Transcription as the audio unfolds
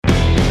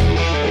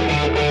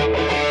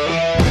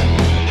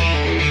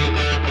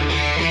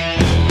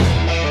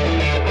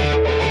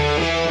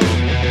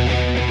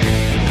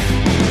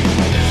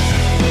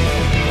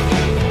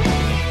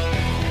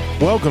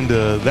Welcome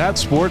to That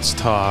Sports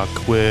Talk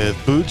with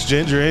Boots,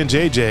 Ginger, and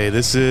JJ.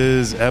 This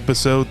is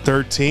episode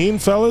 13,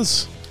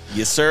 fellas.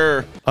 Yes,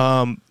 sir.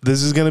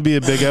 This is going to be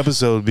a big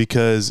episode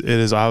because it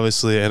is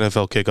obviously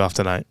NFL Kickoff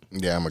tonight.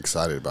 Yeah, I'm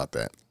excited about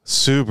that.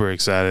 Super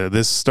excited.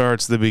 This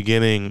starts the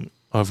beginning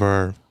of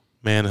our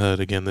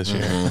manhood again this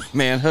year.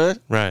 Manhood?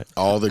 Right.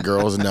 All the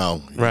girls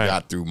know. You Right.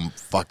 got through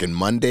fucking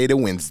Monday to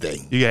Wednesday.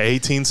 You got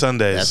 18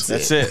 Sundays.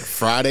 That's it.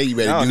 Friday, you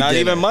better No, do not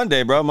dinner. even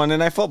Monday, bro. Monday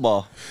Night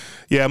Football.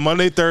 Yeah,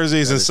 Monday,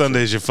 Thursdays, and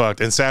Sundays you're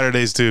fucked. And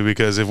Saturdays too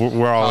because if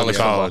we're all in the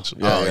college.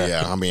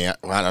 Yeah. I mean,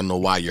 I don't know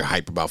why you're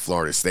hype about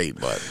Florida State,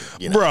 but,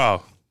 you know.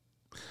 Bro,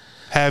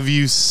 have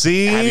you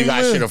seen? You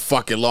guys should have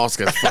fucking lost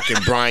because fucking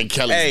Brian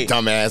Kelly's Hey,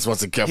 dumbass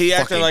wants to he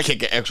acted fucking like-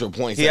 kick extra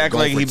points. He acted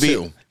like he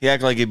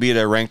he beat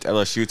a ranked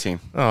LSU team.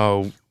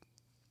 Oh.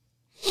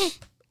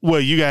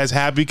 What, you guys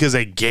happy because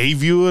they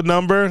gave you a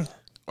number?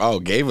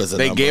 Oh, gave us a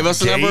They number. gave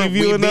us a number. Gave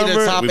you We a beat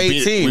number? a top we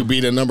 18. we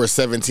beat a number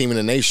 7 team in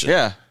the nation.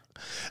 Yeah.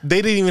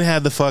 They didn't even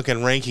have the fucking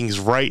rankings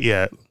right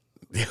yet.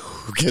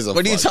 Who gives a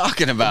What are you fuck?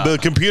 talking about? The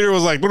computer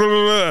was like, blah, blah,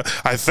 blah, blah.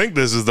 I think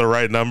this is the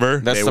right number.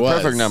 That's It the was.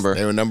 perfect number.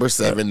 They were number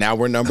 7. Now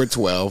we're number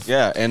 12.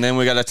 Yeah, and then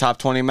we got a top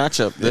 20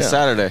 matchup this Yeah.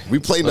 Saturday. We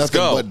play Let's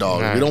nothing go. but dog.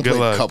 All right, We don't good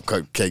play luck.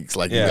 cupcakes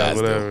like Yeah, you guys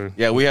do. Whatever.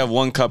 Yeah, we have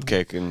one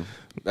cupcake, and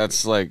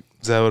that's like,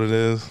 Is that what it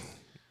is?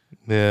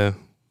 Yeah.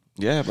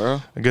 yeah,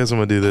 bro. I guess I'm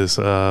going to do this.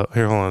 Here,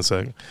 hold on a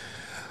second.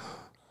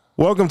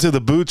 Welcome to the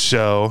Boots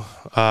Show.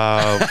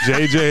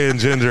 JJ and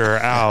Ginger are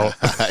out.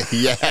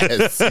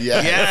 Yes.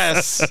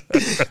 Yes.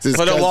 Just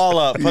Put a 'cause- wall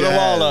up. Put a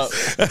wall up.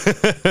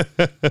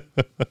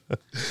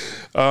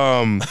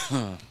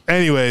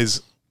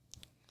 Anyways,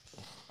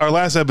 our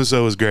last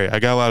episode was great. I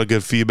got a lot of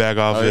good feedback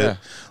off Oh, it. yeah.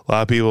 A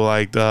lot of people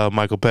liked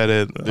Michael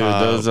Pettit. Dude,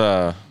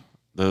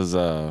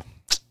 those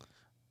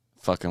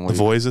fucking what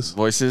voices.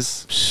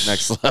 voices,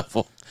 next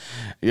level.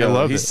 I Yo,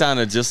 loved he it.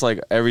 sounded just like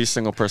every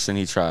single person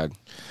he tried.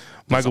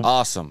 Michael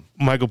Awesome.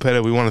 Michael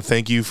Pettit, we want to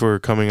thank you for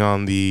coming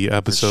on the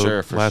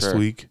episode for last sure.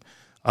 week.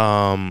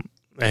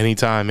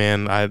 Anytime,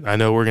 man. I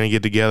know we're going to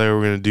get together.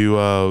 We're going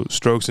to do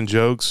strokes and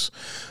jokes.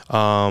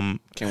 Can't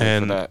wait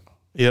for that.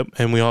 Yep.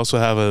 And we also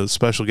have a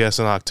special guest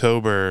in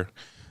October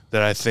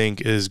that I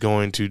think is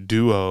going to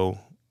duo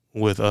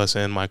with us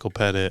and Michael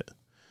Pettit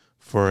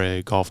for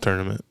a golf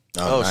tournament.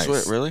 Oh, nice.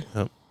 sweet. Really?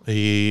 Yep.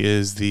 He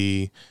is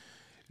the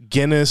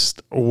Guinness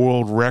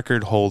World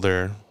Record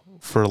holder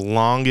for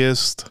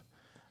longest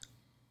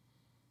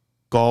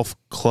golf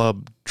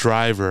club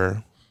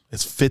driver.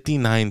 It's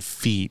 59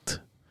 feet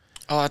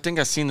Oh, I think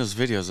I've seen those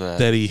videos of that.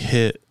 that he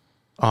hit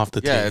off the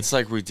tee. Yeah, it's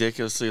like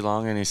ridiculously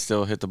long, and he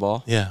still hit the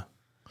ball. Yeah.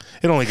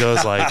 It only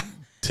goes like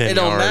 10 It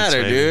don't yards,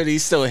 matter, maybe. dude. He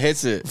still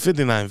hits it.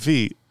 59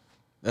 feet.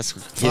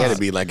 That's He had to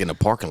be like in the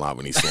parking lot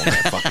when he swung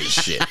that fucking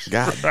shit.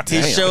 God He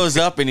damn. shows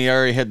up and he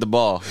already hit the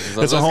ball. He's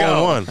like, It's a "Let's hole go."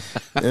 in one.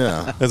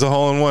 Yeah. It's a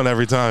hole in one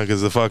every time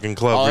because the fucking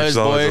club All reaches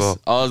his boys, all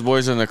all his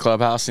boys are in the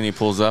clubhouse, and he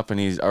pulls up and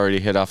he's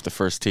already hit off the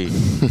first tee.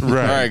 right. All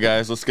right,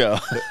 guys, let's go.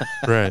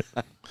 Right.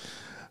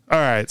 All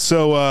right.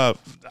 So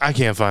I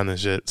can't find this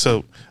shit. So,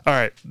 all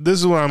right. This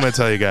is what I'm going to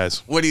tell you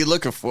guys. What are you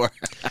looking for?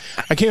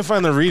 I can't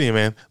find the reading,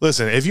 man.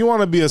 Listen, if you want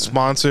to be a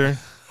sponsor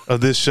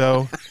of this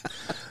show,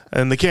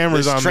 and the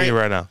camera's This on me train-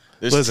 right now.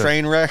 This Listen,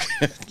 train wreck.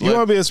 you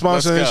want to be a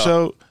sponsor of let's this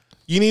go. show,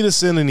 you need to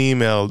send an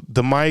email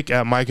to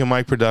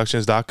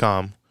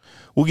mike@mikeandmikeproductions.com.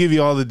 We'll give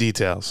you all the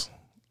details.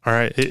 All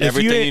right? If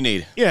Everything ain't- you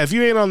need. Yeah, if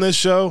you ain't on this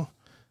show,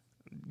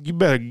 you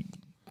better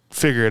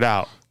figure it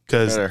out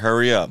because Better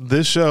hurry up.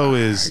 this show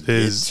is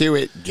Get to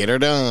it. Get her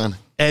done.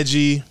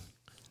 edgy,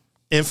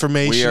 We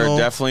informational. are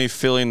definitely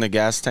filling the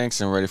gas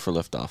tanks and ready for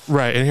liftoff.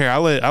 Right, and here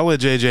I'll let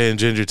JJ and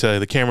Ginger tell you.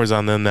 The camera's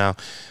on them now.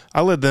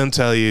 I'll let them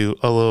tell you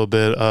a little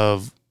bit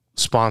of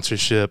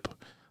sponsorship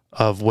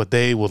of what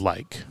they would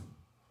like.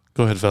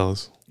 Go ahead,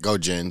 fellas. Go,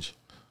 Ginge.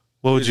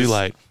 What would you just-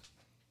 like?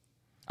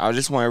 I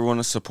just want everyone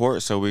to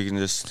support so we can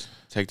just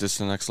take this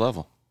to the next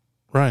level.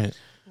 Right.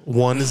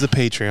 One is the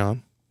Patreon.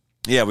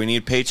 Yeah, we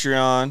need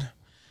Patreon,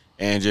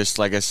 and just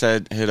like I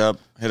said, hit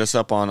us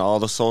up on all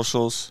the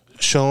socials.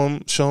 Show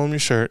them your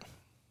shirt.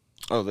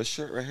 Oh, this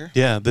shirt right here.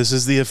 Yeah, this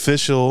is the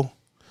official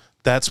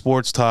That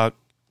Sports Talk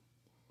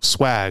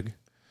swag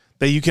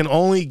that you can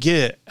only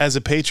get as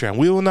a Patreon.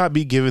 We will not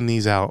be giving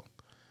these out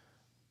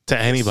to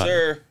anybody.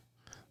 Sir.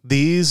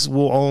 These you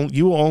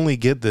will only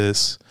get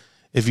this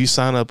if you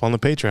sign up on the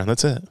Patreon.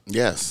 That's it.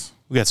 Yes.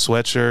 We got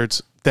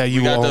sweatshirts that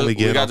you will only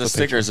get. We got off the Patreon.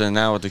 stickers in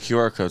now with the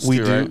QR codes We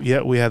too, do. right?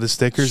 Yeah, we have the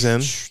stickers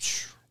in.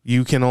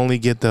 You can only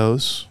get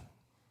those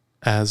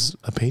as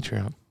a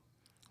Patreon.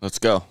 Let's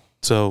go.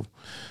 So,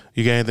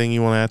 you got anything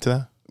you want to add to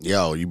that?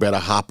 Yo, you better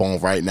hop on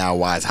right now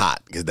while it's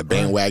hot because the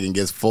bandwagon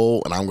gets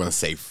full and I'm going to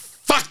say,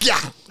 fuck yeah.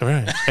 All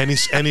right.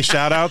 Any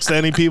shout outs to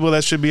any people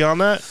that should be on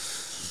that?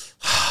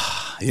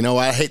 You know,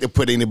 I hate to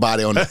put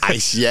anybody on the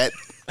ice yet.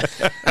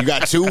 You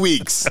got 2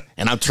 weeks,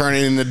 and I'm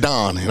turning into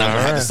Don, and I'm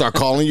going to have to start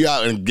calling you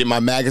out and get my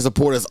MAGA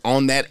supporters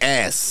on that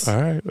ass.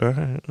 All right.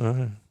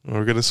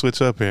 We're going to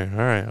switch up here. All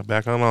right.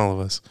 Back on all of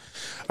us.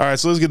 All right.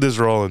 So let's get this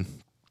rolling.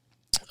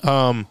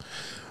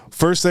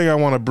 First thing I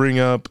want to bring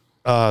up,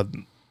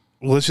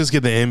 let's just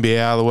get the NBA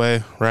out of the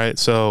way, right?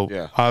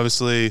 So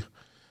obviously,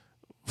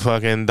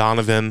 fucking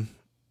Donovan,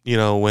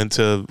 went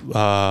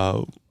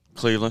to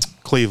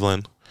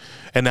Cleveland,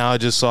 and now I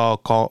just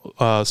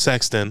saw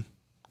Sexton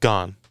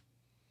gone.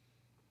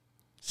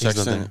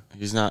 Sexton,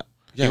 he's not.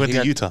 Yeah, he went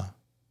to Utah.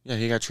 Yeah,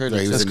 he got traded.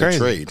 Yeah, he was That's in crazy.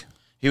 the trade.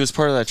 He was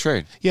part of that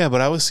trade. Yeah, but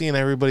I was seeing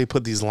everybody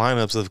put these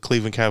lineups of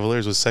Cleveland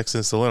Cavaliers with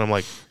Sexton still in. I'm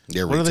like,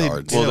 They're what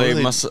retards. Well,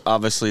 they must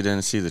obviously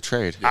didn't see the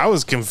trade. I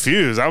was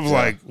confused. I was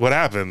like, what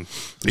happened?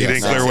 He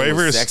didn't clear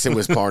waivers? Sexton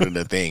was part of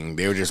the thing.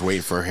 They were just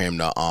waiting for him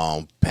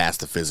to pass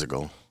the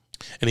physical.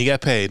 And he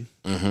got paid.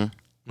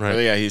 Mm-hmm. Right. Oh,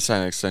 yeah, he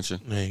signed an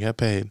extension. Yeah, he got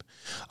paid.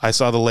 I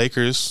saw the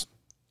Lakers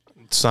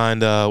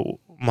signed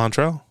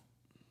Montrell.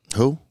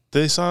 Who?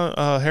 They sign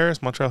Harris,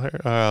 Montrell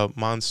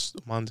Harris.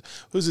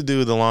 Who's the dude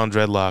with the long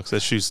dreadlocks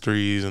that shoots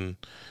threes and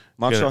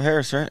Montrell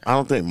Harris, right? I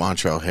don't think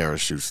Montrell Harris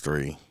shoots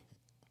 3.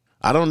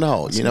 I don't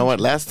know. You know what?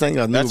 Last thing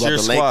I knew That's about your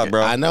the squad, Lakers,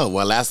 bro. I know.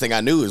 Well, last thing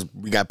I knew is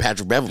we got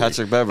Patrick Beverly.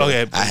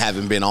 Okay, I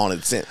haven't been on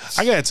it since.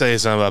 I gotta tell you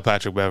something about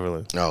Patrick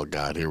Beverly. Oh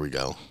God, here we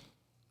go.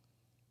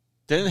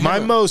 My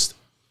most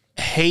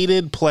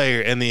hated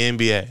player in the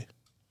NBA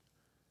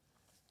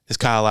is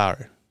Kyle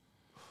Lowry.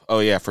 Oh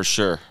yeah, for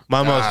sure.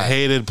 My most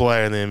hated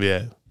player in the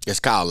NBA. It's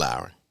Kyle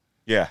Lowry.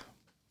 Yeah.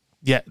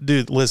 Yeah,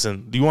 dude,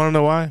 listen. Do you want to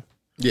know why?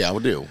 Yeah, I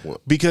would do.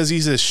 Because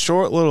he's a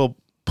short little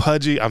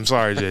pudgy. I'm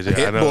sorry,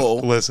 JJ. I know.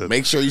 Pitbull. Listen.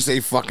 Make sure you say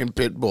fucking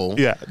Pitbull.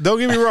 Yeah, don't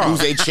get me wrong.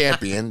 Who's a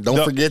champion.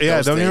 Don't forget yeah,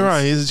 those don't get me things.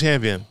 wrong. He's a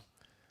champion.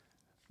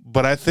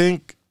 But I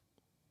think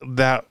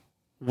that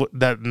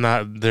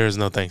there's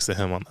no thanks to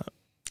him on that.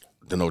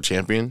 The no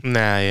champion?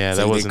 Nah, yeah,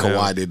 So that you wasn't think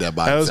Kawhi him. did that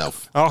by That was-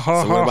 himself. So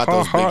what about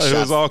those big It was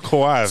shots? all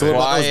Kawhi. So what man.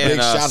 about those Kawhi big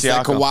and, shots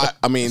that Siakam. Kawhi?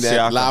 I mean, that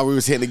Siakam. Lowry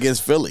was hitting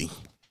against Philly.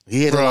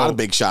 He hit a Bro. lot of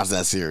big shots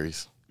that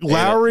series.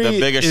 Lowry the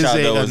biggest is shot,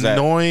 though, an was that-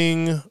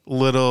 annoying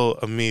little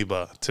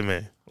amoeba to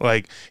me.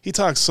 Like, he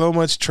talks so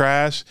much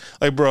trash.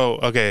 Like, bro,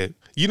 okay,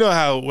 you know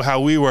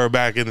how we were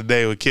back in the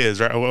day with kids,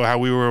 right? How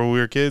we were when we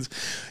were kids.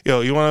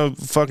 Yo, you want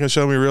to fucking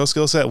show me real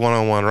skill set?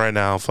 1-on-1 right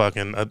now,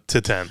 fucking to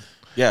 10.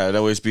 Yeah, it'd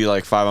always be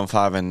like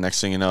 5-on-5, and next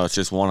thing you know, it's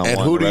just 1-on-1 And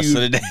who the do rest you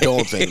of the day.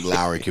 don't think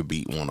Lowry could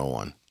beat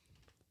 1-on-1?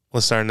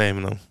 Let's start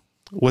naming them.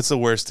 What's the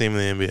worst team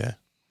in the NBA?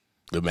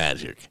 The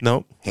Magic.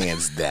 Nope.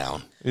 Hands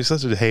down. You're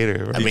such a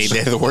hater. Right? I mean,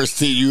 they're the worst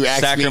team. You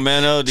asked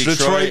Sacramento, me.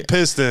 Detroit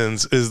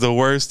Pistons is the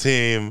worst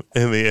team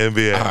in the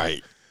NBA. All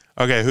right.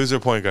 Okay, who's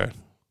their point guard?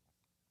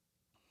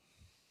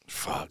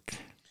 Fuck.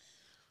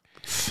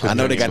 I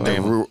know they got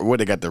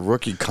they got the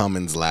rookie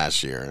Cummins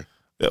last year.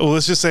 Well,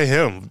 let's just say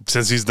him,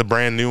 since he's the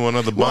brand new one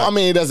of the bunch. Well, I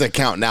mean, it doesn't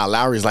count now.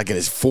 Lowry's like in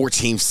his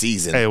 14th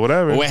season. Hey,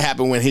 whatever. What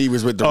happened when he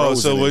was with the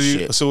Rosen so and what?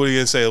 shit? So what are you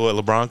gonna say? What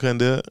LeBron couldn't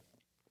do it?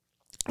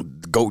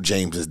 Goat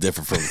James is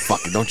different from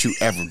fucking. Don't you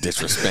ever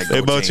disrespect. They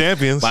Goat both James.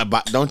 champions.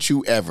 Don't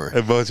you ever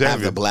They both have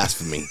champions. the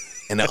blasphemy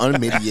and the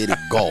unmediated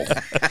goal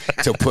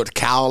to put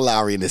Kyle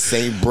Lowry in the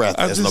same breath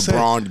I'm as just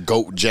LeBron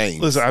Goat James.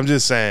 Listen, I'm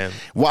just saying.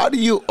 Why do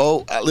you?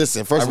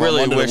 Listen. First I of all, really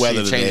I'm under wish the weather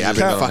he today. changed I've his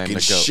been middle fucking name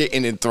to Goat.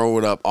 shitting and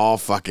throwing up all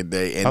fucking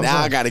day, and I'm now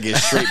sorry. I got to get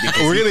straight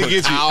because We're he gonna put get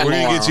you. Kyle We're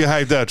gonna Lowry- get you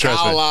hyped up. Trust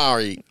Kyle me.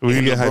 Lowry We're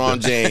and gonna get hyped LeBron up.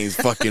 James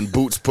fucking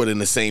boots put in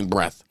the same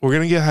breath. We're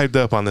gonna get hyped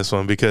up on this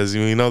one because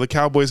the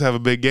Cowboys have a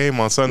big game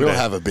on Sunday. We don't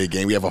have a big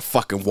game. We have a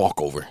fucking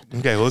walkover.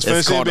 Okay, well, let's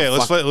finish It's the called NBA.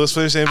 a Let's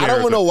finish the NBA. I don't real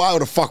even know quick. why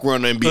the fuck we're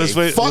on the NBA.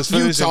 Let's Fuck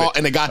finish Utah NBA.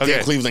 and the goddamn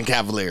Okay. Cleveland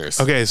Cavaliers.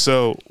 Okay,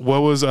 so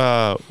what was?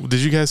 Did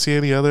you guys see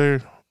any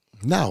other?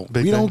 No,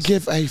 Big we don't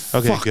things? give a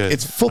fuck. Okay, good.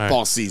 It's football All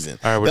right. season.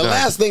 All right, we're the done.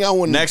 last thing I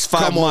want Next 5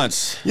 come on-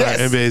 months. Yes, All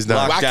right, NBA's done.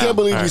 I Locked can't down.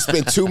 believe All we right.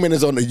 spent 2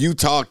 minutes on the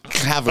Utah All right.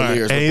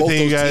 Cavaliers. But both Anything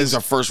those you guys? teams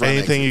are first round.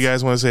 Anything you exits.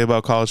 guys want to say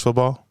about college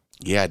football?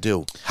 Yeah, I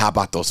do. How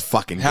about those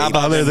fucking How Gators?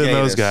 about Other them than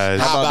those Gators?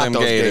 guys. How about them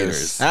those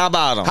Gators? How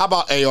about them? How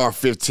about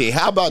AR-15?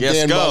 How about Yes,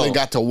 Dan go. Mullen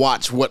got to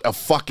watch what a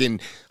fucking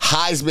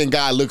Heisman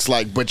guy looks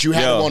like, but you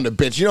had Yo. him on the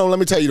bench. Let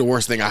me tell you the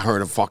worst thing I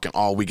heard of fucking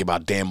all week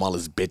about Dan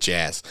Mullen's bitch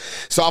ass.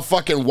 So I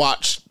fucking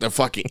watched the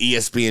fucking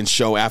ESPN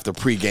show after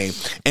pregame,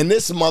 and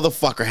this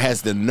motherfucker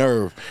has the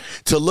nerve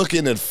to look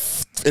in the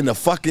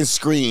fucking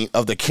screen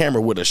of the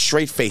camera with a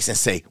straight face and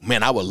say,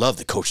 "Man, I would love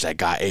to coach that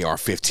guy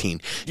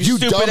AR-15." You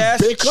stupid dumb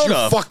ass, you bitch, you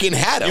could've. fucking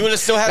had him. You would've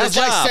still had a That's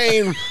job. like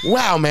saying,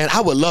 "Wow, man,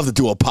 I would love to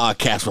do a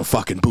podcast with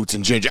fucking Boots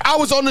and Ginger." I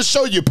was on the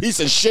show, you piece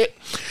of shit.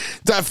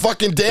 That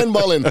fucking Dan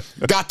Mullen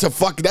got to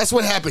fucking. That's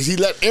what happens. He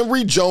let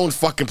Emory Jones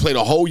fucking play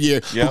the whole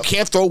year, who Yep.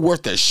 can't throw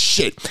worth a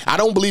shit. I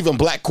don't believe in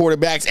black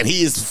quarterbacks, and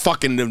he is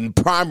fucking the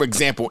prime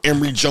example.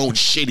 Emory Jones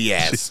shitty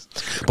ass.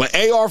 But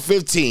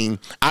AR-15,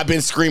 I've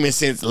been screaming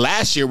since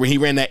last year when he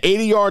ran that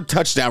 80-yard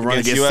touchdown run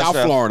Against against South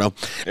USF. Florida.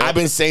 Yep. I've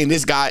been saying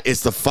this guy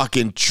is the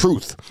fucking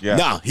truth. Yeah.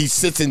 Nah, he's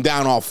sitting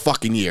down all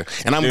fucking year,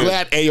 and I'm Dude.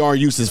 glad AR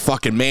used his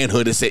fucking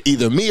manhood and said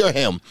either me or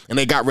him, and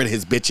they got rid of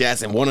his bitch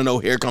ass and want to know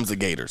here comes the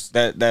Gators.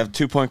 That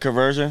 2-point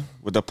conversion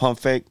with the pump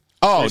fake.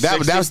 Oh, that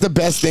was the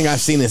best thing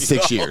I've seen in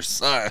 6 years.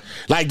 Sorry.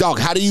 Like, dog,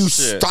 how do you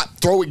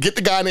throw it, get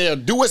the guy in there,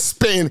 do a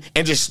spin,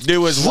 and just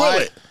Dude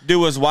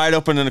was wide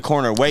open in the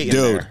corner waiting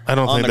there. I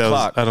don't think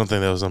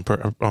that was on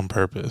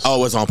purpose. Oh,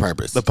 it was on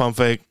purpose. The pump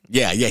fake.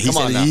 Yeah.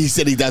 He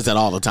said he does that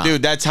all the time.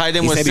 Dude, that tight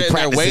end was sitting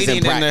there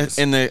waiting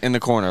in the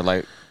corner.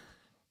 Like,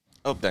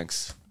 oh,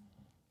 thanks.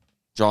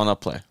 Drawing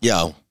up play.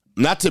 Yo,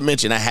 not to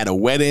mention I had a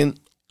wedding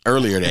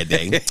earlier that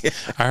day.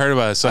 I heard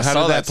about it. So how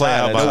did that play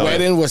out? The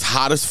wedding was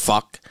hot as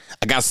fuck.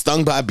 I got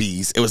stung by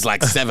bees. It was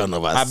like 7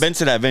 of us. I've been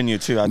to that venue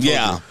too.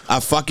 I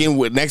fucking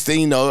would. Next thing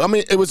you know, I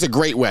mean, it was a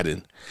great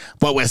wedding.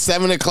 But at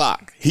 7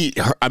 o'clock,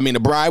 the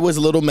bride was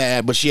a little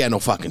mad, but she had no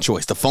fucking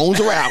choice. The phones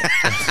were out.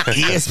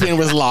 ESPN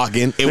was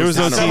logging. There was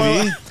no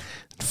TV?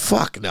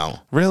 Fuck no.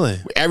 Really?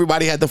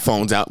 Everybody had the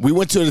phones out. We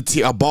went to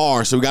a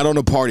bar, so we got on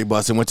the party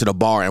bus and went to the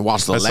bar and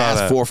watched the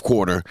last fourth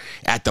quarter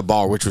at the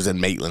bar, which was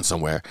in Maitland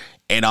somewhere.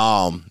 And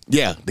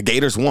the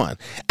Gators won.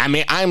 I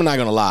mean, I'm not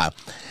gonna lie.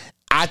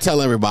 I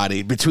tell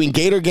everybody, between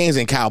Gator games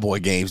and Cowboy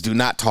games, do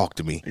not talk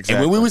to me. Exactly.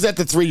 And when we was at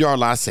the 3-yard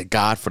line, I said,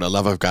 God, for the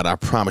love of God, I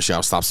promise you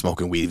I'll stop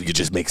smoking weed if you could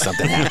just make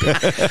something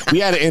happen.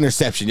 We had an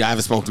interception. I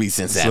haven't smoked weed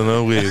since that. So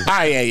no weed. All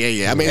right,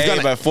 yeah. I mean,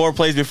 but 4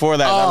 plays before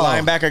that,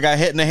 that linebacker got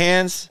hit in the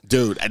hands.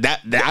 Dude,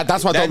 that's what I thought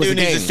was the game. That dude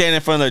needs to stand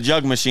in front of the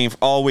jug machine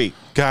all week.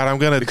 God, I'm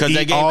going to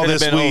eat all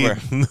this weed.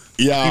 Over.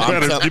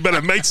 Yeah, you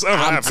better make something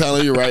happen. I'm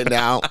telling you right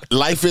now,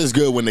 life is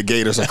good when the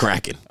Gators are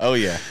cracking. Oh,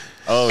 yeah.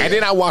 And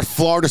then I watched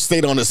Florida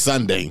State on a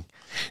Sunday.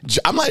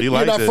 I'm like,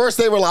 first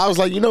they were, I was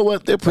like, you know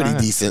what? They're pretty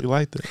decent. You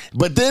liked it.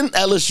 But then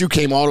LSU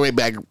came all the way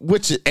back,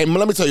 and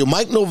let me tell you,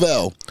 Mike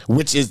Novell,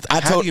 which is, I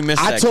told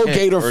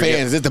Gator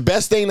fans that the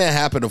best thing that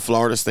happened to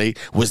Florida State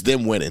was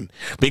them winning.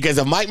 Because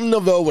if Mike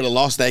Novell would have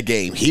lost that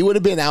game, he would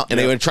have been out, and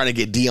they would have tried to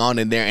get Dion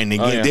in there, and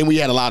then we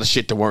had a lot of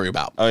shit to worry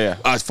about. Oh, yeah.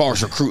 As far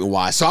as recruiting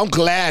wise. So I'm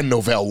glad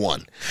Novell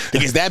won.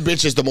 Because that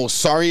bitch is the most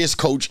sorriest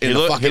coach in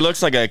the fucking. He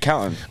looks like an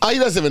accountant. Oh, he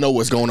doesn't even know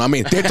what's going on. I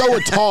mean, they throw a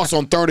toss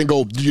on 3rd and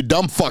goal. You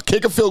dumb fuck.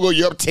 Kick a field goal,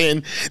 you're up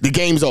 10. The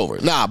game's over.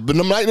 Nah, but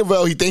Mike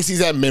Novell, he thinks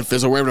he's at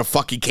Memphis or wherever the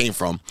fuck he came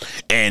from.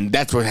 And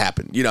that's what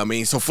happened. You know what I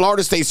mean? So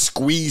Florida State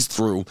squeezed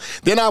through.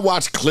 Then I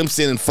watched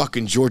Clemson and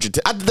fucking Georgia.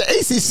 The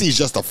ACC is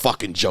just a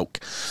fucking joke.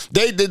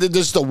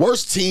 Just the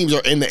worst teams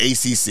are in the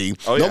ACC.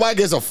 Oh, yeah. Nobody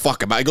gives a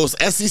fuck about it. It goes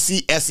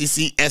SEC,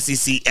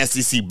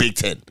 SEC, Big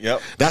Ten.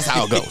 Yep. That's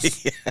how it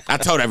goes. Yeah. I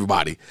told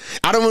everybody.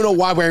 I don't even know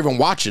why we're even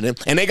watching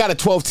it. And they got a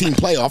 12-team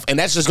playoff, and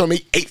that's just going to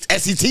be 8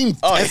 SEC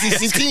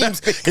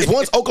teams. Because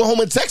once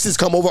Oklahoma and Texas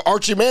come over,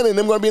 Archie Manning and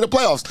them going to be in the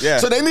playoffs. Yeah.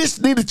 So they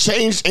need to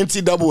change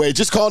NCAA.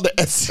 Just call it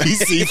the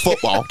SEC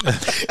football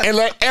and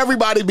let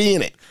everybody be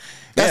in it.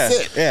 That's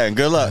it. Yeah, and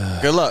good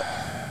luck. Good luck.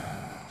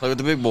 Play with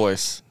the big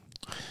boys.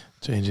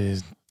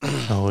 JJ's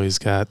always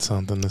got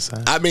something to say.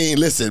 I mean,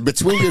 listen,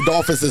 between your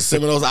Dolphins and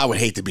Seminoles, I would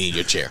hate to be in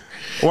your chair.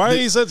 Why are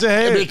you such a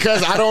hater?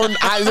 Because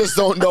I just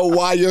don't know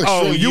why you're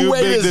you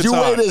waited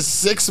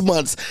 6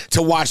 months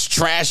to watch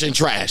trash.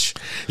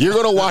 You're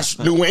gonna watch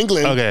New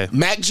England,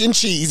 mac and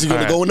cheese. You're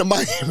gonna go into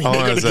Miami.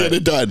 They're gonna get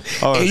it done.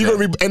 And you're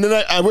gonna be, and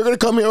then we're gonna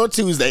come here on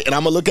Tuesday, and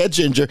I'm gonna look at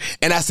Ginger,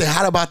 and I said,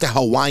 how about the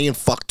Hawaiian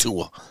fuck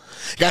Tua?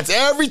 Got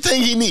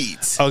everything he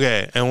needs.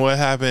 Okay, and what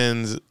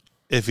happens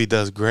if he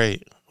does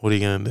great? What are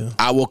you going to do?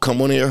 I will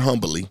come on here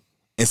humbly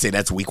and say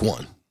that's week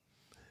 1.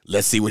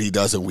 Let's see what he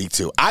does in week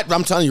 2.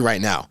 I'm telling you right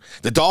now,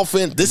 the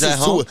Dolphin, this is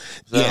Tua.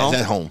 Yeah, it's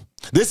at home.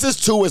 This is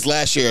Tua's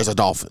last year as a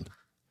Dolphin.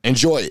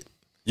 Enjoy it.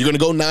 You're going to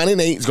go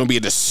 9-8. It's going to be a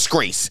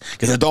disgrace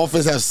because the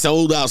Dolphins have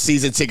sold out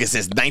season tickets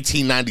since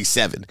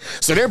 1997.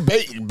 So they're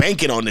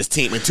banking on this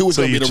team, and Tua's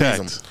going to be the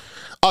reason.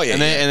 Oh, yeah.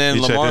 And then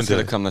Lamar's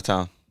going to come to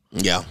town.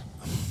 Yeah.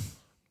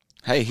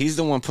 Hey, he's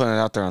the one putting it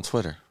out there on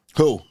Twitter.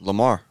 Who?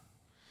 Lamar.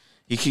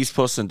 He keeps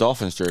posting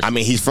Dolphins jerseys. I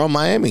mean, he's from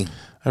Miami.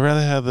 I'd rather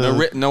have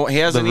he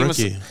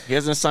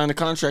hasn't signed a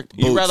contract.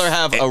 You'd rather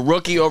have a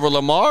rookie over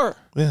Lamar?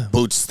 Yeah.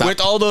 Boots, stop. With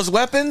all those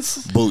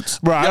weapons? Boots.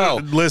 Bro,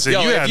 listen,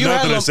 you have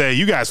nothing to say.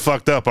 You guys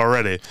fucked up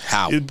already.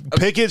 How?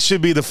 Pickett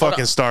should be the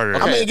fucking starter.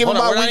 Okay. I mean, give him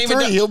about week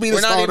 3. He'll be the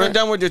starter. We're not even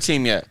done with your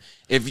team yet.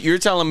 If you're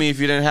telling me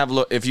if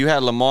you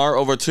had Lamar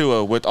over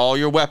Tua with all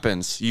your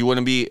weapons, you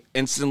wouldn't be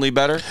instantly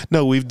better?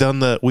 No, we've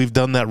done that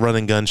run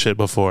and gun shit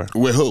before.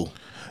 With who?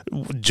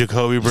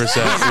 Jacoby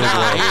Brissett,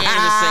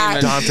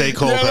 Dante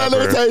Culpepper.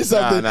 Let me tell you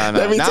something.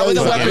 Let me tell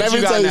you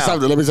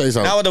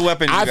something. Now with the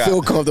weapon I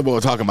feel comfortable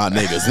talking about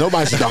niggas.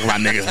 Nobody should talk about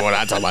niggas more than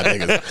I talk about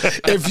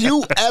niggas. If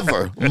you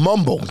ever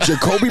mumble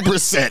Jacoby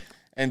Brissett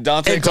and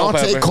Dante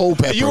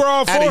Culpepper, you were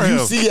all for him.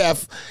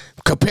 UCF,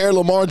 compare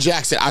Lamar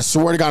Jackson. I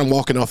swear to God, I'm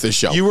walking off this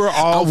show. You were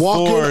all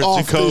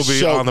for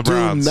Jacoby on the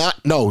Browns.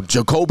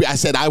 Jacoby. I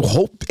said I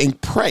hope and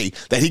pray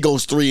that he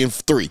goes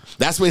 3-3.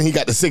 That's when he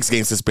got the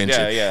 6-game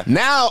suspension. Yeah.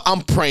 Now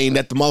I'm praying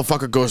that the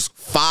motherfucker goes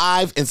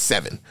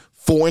 5-7.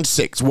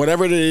 4-6,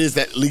 whatever it is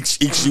that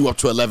ekes you up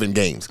to 11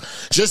 games.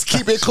 Just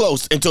keep it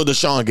close until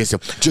Deshaun gets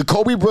him.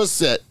 Jacoby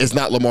Brissett is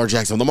not Lamar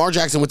Jackson. Lamar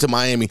Jackson went to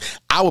Miami.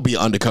 I would be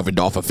an undercover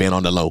Dolphin fan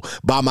on the low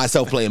by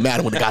myself playing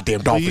Madden with the goddamn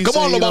Dolphins. Come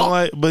on,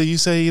 Lamar. But you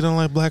say you don't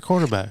like black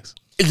quarterbacks.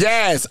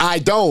 Yes, I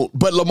don't.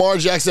 But Lamar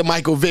Jackson,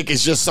 Michael Vick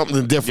is just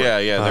something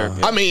different. Yeah.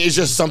 I mean, it's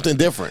just something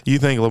different. You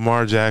think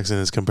Lamar Jackson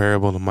is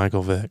comparable to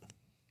Michael Vick?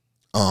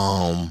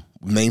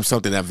 Name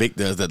something that Vick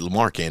does that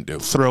Lamar can't do.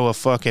 Throw a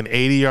fucking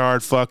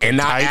 80-yard fucking And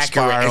not tight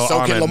accurate. And spiral so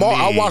on can a Lamar.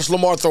 knee. I watched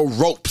Lamar throw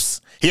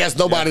ropes. He has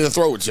nobody to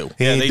throw it to.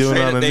 He ain't doing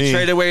it on a they knee.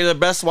 traded away the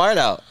best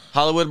wideout,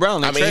 Hollywood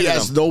Brown. They I mean, he traded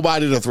has him.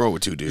 nobody to throw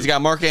it to, dude. He's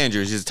got Mark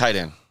Andrews. He's a tight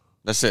end.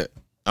 That's it.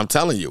 I'm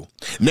telling you.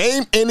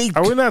 Name any.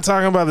 Are we not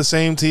talking about the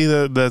same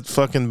team that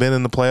fucking been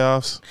in the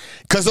playoffs?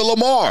 Because of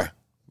Lamar.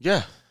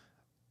 Yeah.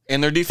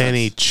 And their defense. And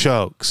he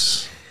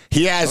chokes.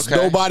 He has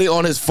nobody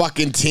on his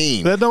fucking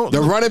team. That don't- the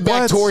running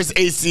back what? tore his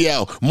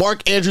ACL.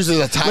 Mark Andrews is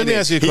a tight end. Let me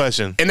ask you a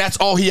question. And that's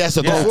all he has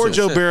to throw Before to.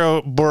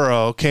 Joe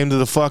Burrow came to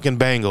the fucking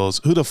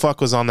Bengals, who the fuck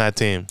was on that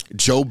team?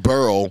 Joe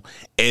Burrow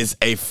is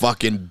a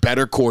fucking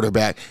better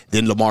quarterback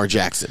than Lamar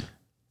Jackson.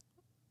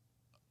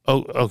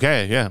 Oh,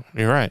 okay, yeah,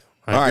 you're right.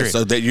 I All right, agree.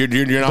 so that you're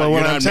not. But what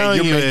You're I'm not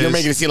telling you you're is-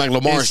 making it seem like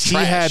Lamar's he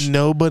trash. had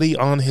nobody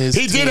on his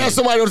He team. did have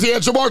somebody on his team. He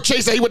had Jamar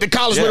Chase that he went to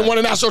college with and won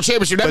a national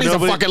championship. That But means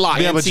nobody- a fucking lie.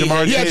 yeah, but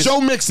Jamar he had Chase-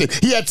 Joe Mixon.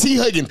 He had T.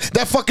 Higgins.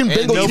 That fucking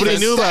Bengals. Nobody defense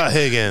knew sucked. about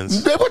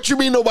Higgins. What you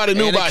mean nobody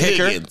knew And a about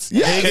kicker. Higgins?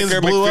 Yeah. Higgins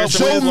Kicker blew up McPherson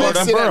Joe with Florida.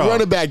 Mixon at Burrow.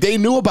 running back. They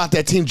knew about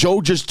that team.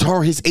 Joe just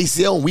tore his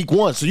ACL in week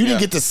 1, so you didn't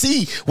get to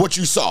see what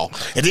you saw.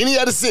 And then he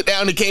had to sit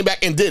down and came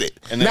back and did it.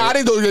 And they now were- I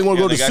didn't know they want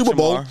to go they to the got Super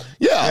Bowl. Jamar.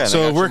 Yeah. Yeah, So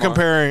they if got we're Jamar.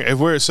 comparing, if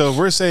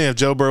we're saying if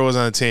Joe Burrow was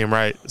on a team,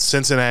 right?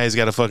 Cincinnati's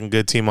got a fucking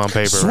good team on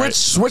paper, right?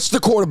 Switch the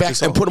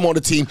quarterbacks and put them on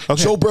the team.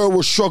 Okay. Joe Burrow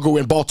will struggle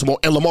in Baltimore,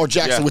 and Lamar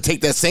Jackson Yeah. would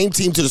take that same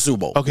team to the Super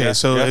Bowl. Okay, Yeah,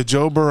 so yeah. if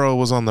Joe Burrow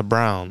was on the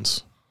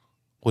Browns,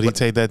 would he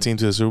take that team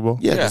to the Super Bowl?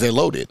 Yeah, because Yeah. they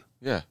loaded.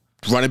 Yeah.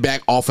 Running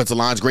back, offensive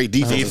line's great,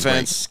 defense is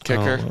Defense,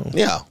 kicker. great.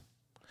 Yeah.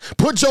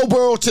 Put Joe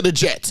Burrow to the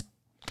Jets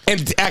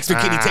and ask me,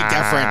 can he take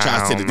that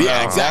franchise to the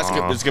Yeah, That's exactly.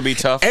 good. It's going to be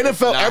tough.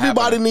 NFL, Not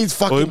everybody happening. needs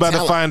fucking Well, we're about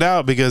talent. to find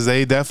out because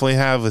they definitely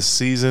have a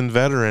seasoned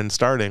veteran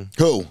starting,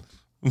 Who?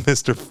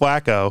 Mr.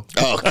 Flacco.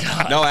 Oh,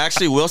 God. No,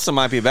 actually, Wilson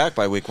might be back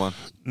by week 1.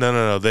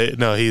 No.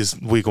 He's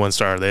week 1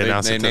 starter. They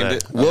announced they it named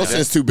today. it.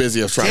 Wilson's too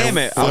busy of trying Damn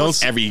to it.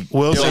 force every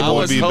Wilson Yo, I won't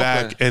was be hoping-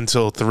 back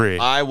until 3.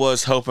 I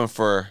was hoping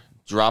for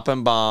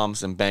dropping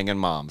bombs and banging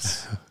moms.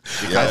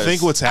 I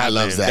think what's I happening.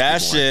 love Zach.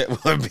 That shit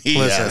would be.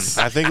 Listen, Yes.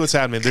 I think what's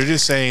happening. They're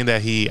just saying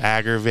that he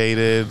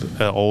aggravated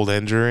an old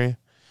injury.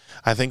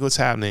 I think what's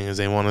happening is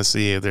they want to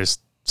see if there's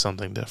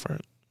something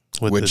different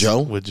With Joe?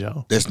 With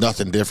Joe. There's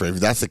nothing different.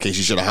 If that's the case,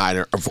 you should have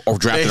hired or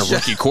drafted They a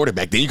rookie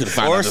quarterback. Then you could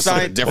find out Or there's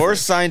something signed, different. or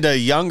signed a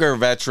younger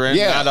veteran,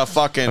 Yeah. not a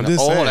fucking I'm old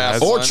just saying, ass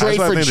that's- Or one. trade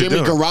what I for think they're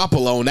Jimmy doing.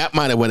 Garoppolo, and that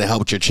might have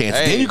helped your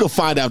chances. Hey. Then you can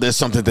find out there's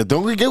something that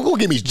don't go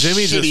give me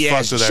Jimmy just shitty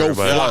ass fucks with Joe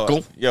everybody.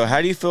 Flacco. Yo,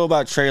 how do you feel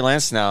about Trey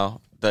Lance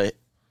now? The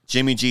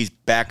Jimmy G's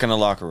back in the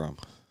locker room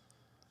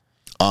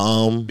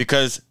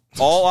because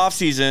all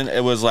offseason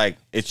it was like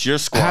it's your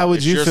squad. How would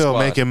It's you your feel squad.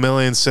 making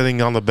millions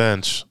sitting on the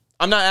bench?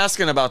 I'm not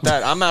asking about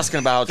that. I'm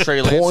asking about how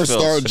Trey Lance Porn feels.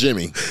 star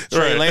Jimmy.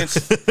 Trey Lance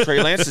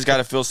has got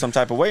to feel some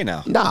type of way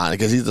now. Nah,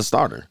 because he's the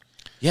starter.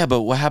 Yeah,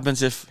 but what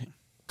happens if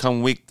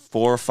come week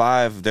 4 or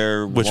 5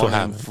 they're Which will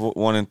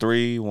 1 and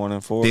 3, 1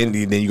 and 4? Then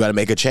you got to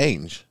make a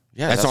change.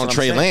 Yeah, that's that's on what I'm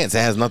Trey saying. Lance. It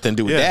has nothing to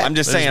do with Yeah, that. I'm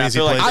just That just saying. I means he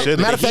feel like plays the shitty.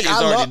 Matter of heat fact, is I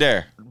already love-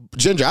 there.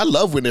 Ginger, I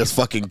love when there's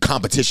fucking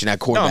competition at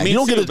quarterback. me You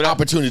don't too, get an but I-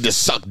 opportunity to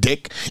suck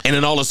dick and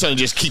then all of a sudden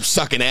just keep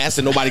sucking ass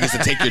and nobody gets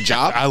to take your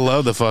job. I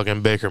love the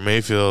fucking Baker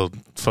Mayfield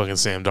fucking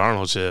Sam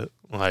Darnold shit.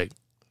 Like,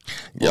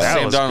 that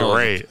Sam was Darnold,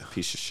 great.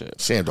 piece of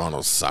shit. Sam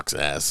Darnold sucks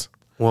ass.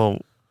 Well,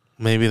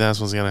 maybe that's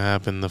what's gonna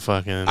happen. The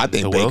fucking I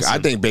think the Baker. Wilson. I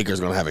think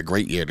Baker's gonna have a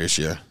great year this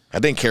year. I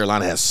think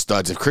Carolina has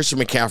studs. If Christian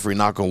McCaffrey,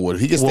 knock on wood,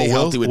 he can stay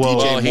healthy with well,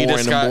 DJ he Moore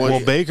just and them got- boys.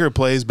 Well, Baker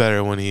plays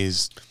better when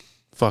he's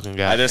fucking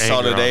got. I just saw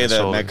anger on today his that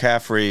shoulder.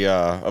 McCaffrey,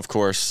 of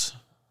course,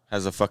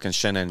 has a fucking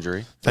shin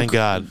injury. Thank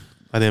God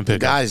I didn't pick him.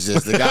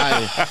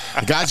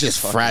 The guy's just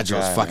fragile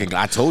as guy, fucking.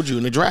 I told you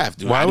in the draft.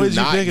 Dude, Why I do would you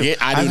not pick him?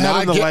 get- I I've do had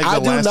not him to get. like I the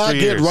do last not 3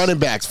 get years. running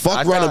backs.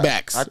 Fuck running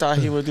backs. I thought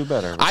he would do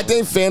better. I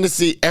think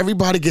fantasy,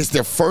 everybody gets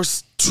their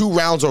first 2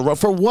 rounds or run.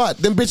 For what?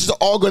 Them bitches are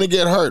all going to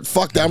get hurt.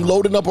 Fuck that. I'm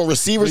loading up on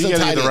receivers You and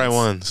gotta tight get ends. the right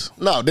ones.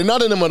 No, they're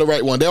none of them are the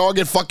right one. They all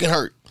get fucking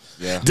hurt.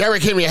 Yeah.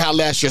 Derrick Henry had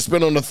last year,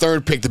 spent on the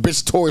 3rd pick. The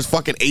bitch tore his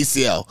fucking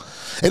ACL.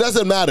 It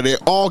doesn't matter. They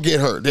all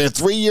get hurt. They're a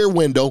 3-year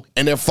window,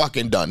 and they're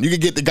fucking done. You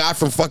could get the guy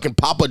from fucking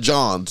Papa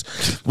John's,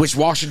 which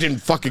Washington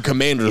fucking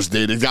Commanders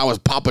did. The guy was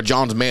Papa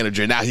John's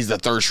manager, and now he's the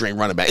 3rd-string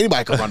running back.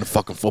 Anybody can run the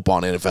fucking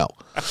football in the NFL.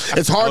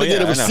 It's hard to get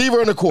a I know.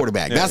 receiver and a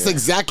quarterback. That's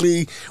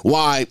exactly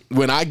why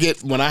when I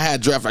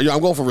had draft, I'm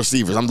going for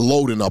receivers. I'm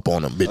loading up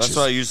on them, bitches. That's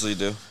what I usually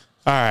do.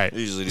 All right.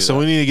 Usually do So that.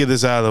 we need to get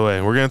this out of the way.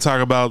 We're gonna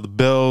talk about the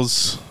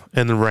Bills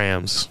and the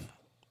Rams.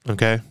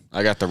 Okay.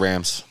 I got the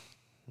Rams.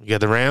 You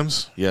got the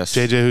Rams. Yes.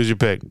 JJ, who's your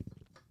pick?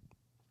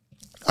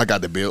 I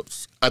got the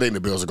Bills. I think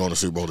the Bills are going to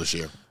Super Bowl this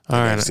year. All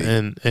right,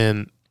 NFC.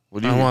 and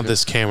What do I you want pick?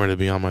 this camera to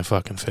be on my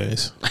fucking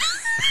face.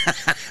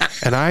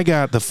 And I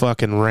got the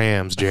fucking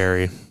Rams,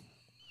 Jerry.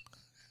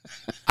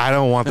 I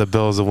don't want the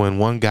Bills to win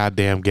one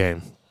goddamn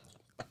game.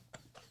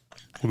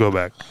 We'll go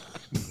back.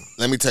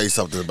 Let me tell you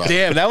something about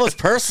Damn, that was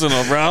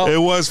personal, bro. It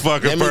was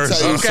fucking Let me tell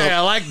personal. you Okay, I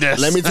like this.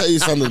 Let me tell you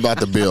something about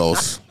the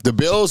Bills. The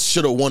Bills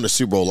should have won the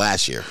Super Bowl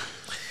last year.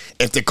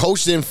 If the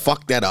coach didn't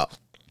fuck that up,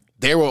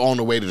 they were on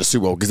the way to the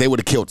Super Bowl because they would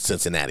have killed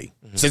Cincinnati.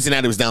 Mm-hmm.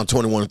 Cincinnati was down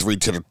 21-3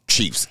 to the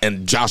Chiefs,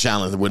 and Josh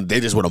Allen, they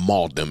just would have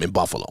mauled them in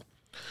Buffalo.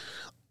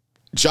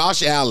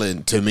 Josh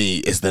Allen, to me,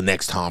 is the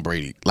next Tom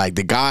Brady. Like,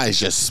 the guy is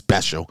just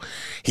special.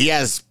 He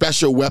has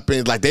special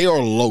weapons. Like, they are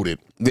loaded.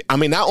 I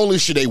mean, not only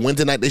should they win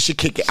tonight, they should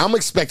kick it. I'm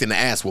expecting the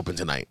ass whooping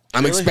tonight.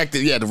 I'm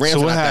expecting, the Rams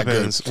So are what not that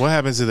happens? good. What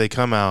happens if they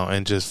come out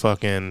and just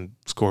fucking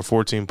score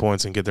 14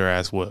 points and get their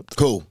ass whipped?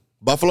 Cool.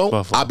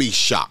 Buffalo? I'll be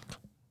shocked.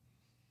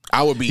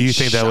 I would be Do you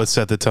think that would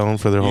set the tone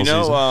for their whole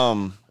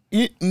season?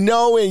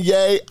 No and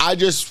yay. I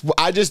just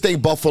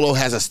think Buffalo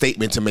has a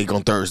statement to make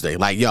on Thursday.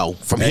 Like, yo,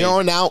 from here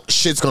on out,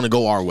 shit's gonna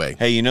go our way.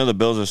 Hey, you know the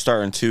Bills are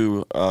starting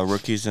 2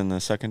 rookies in the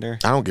secondary?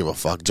 I don't give a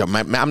fuck.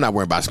 I'm not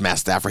worried about Matt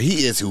Stafford.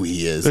 He is who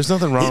he is. There's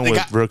nothing wrong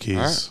with rookies.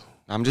 Right.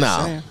 I'm just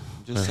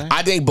saying.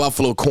 I think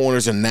Buffalo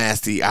corners are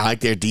nasty. I like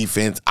their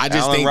defense. I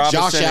just Allen think Robinson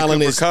Josh and Allen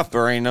Cooper is.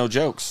 Cupper ain't no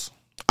jokes.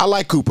 I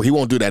like Cooper. He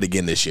won't do that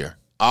again this year.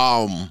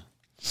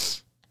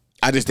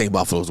 I just think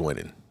Buffalo's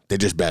winning. They're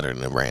just better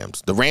than the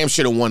Rams. The Rams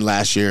should have won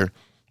last year.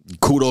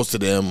 Kudos to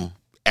them.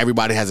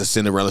 Everybody has a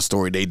Cinderella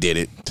story. They did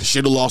it.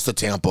 Should have lost to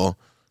Tampa.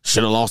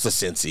 Should have lost to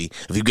Cincy.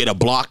 If you get a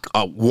block,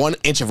 1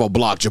 inch of a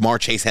block, Jamar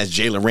Chase has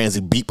Jalen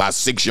Ramsey beat by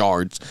 6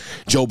 yards.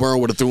 Joe Burrow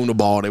would have thrown the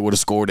ball. They would have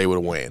scored. They would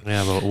have won.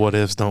 Yeah, but what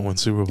ifs don't win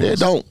Super Bowls? They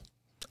don't.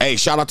 Hey,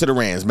 shout out to the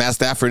Rams. Matt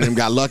Stafford and them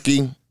got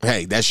lucky.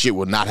 Hey, that shit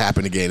will not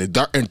happen again.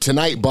 And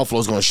tonight,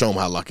 Buffalo's going to show them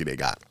how lucky they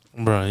got.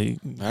 Bro, he's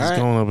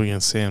going up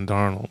against Sam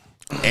Darnold.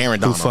 Aaron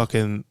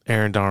Donald.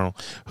 Aaron Darnold.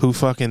 Who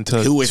fucking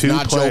took Who is 2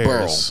 not players Joe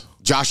Burrow.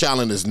 Josh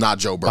Allen is not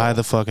Joe Burrow. by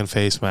the fucking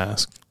face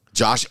mask.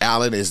 Josh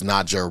Allen is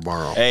not Joe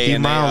Burrow. Hey, He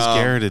and Myles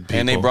they, Garretted people.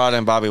 And they brought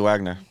in Bobby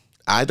Wagner.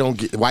 I don't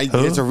get why.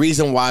 Who? There's a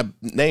reason why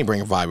they ain't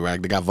bringing Bobby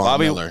Wagner. They got Von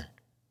Miller.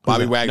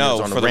 Bobby Wagner's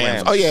No, on the for the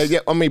Rams. Rams. Oh yeah.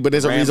 I mean, but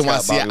there's a Rams reason why.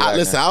 got Bobby Wagner.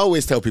 Listen, I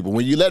always tell people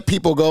when you let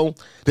people go,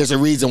 there's a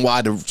reason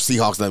why the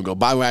Seahawks let them go.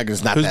 Bobby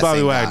Wagner's not Who's that Bobby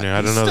same Wagner? guy.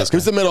 I don't know this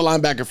He's guy. the middle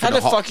linebacker for How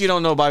the Hawks. fuck you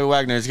don't know Bobby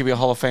Wagner is going to be a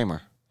Hall of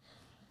Famer?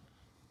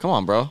 Come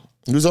on, bro.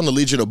 He was on the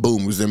Legion of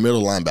Boom. He was the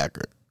middle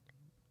linebacker.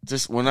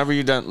 Just whenever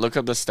you're done, look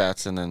up the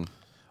stats and then.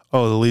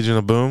 Oh, the Legion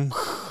of Boom?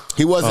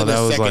 He wasn't that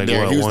the was like, secondary.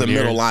 what, he was the 1 year?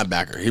 middle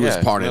linebacker. He was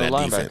Yeah, part of that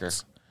middle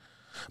defense.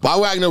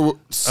 Bobby Wagner,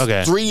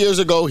 Okay. 3 years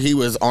ago, he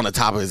was on the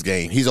top of his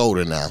game. He's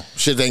older now.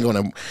 Shit ain't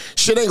gonna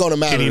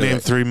matter. Can you to name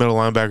that. 3 middle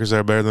linebackers that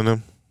are better than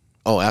him?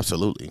 Oh,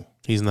 absolutely,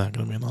 He's not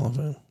going to be in the Hall of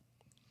Fame.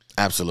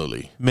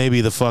 absolutely.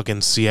 Maybe the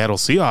fucking Seattle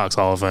Seahawks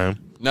Hall of Fame.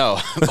 No,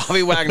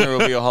 Bobby Wagner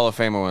will be a Hall of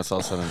Famer when it's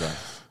all said and done.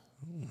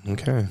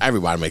 Okay.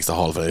 Everybody makes the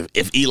Hall of Fame.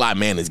 If Eli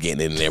Manning's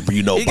getting in there, but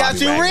you know He got Bobby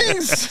 2 Wagner.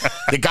 rings.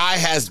 The guy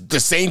has the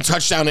same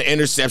touchdown and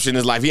interception in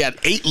his life. He had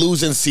 8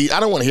 losing seasons.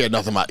 I don't want to hear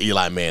nothing about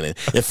Eli Manning.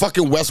 If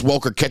fucking Wes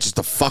Welker catches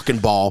the fucking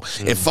ball,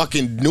 if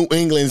fucking New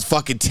England's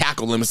fucking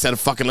tackle him instead of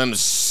fucking letting him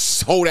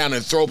hold down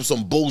and throw up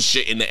some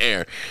bullshit in the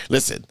air.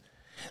 Listen,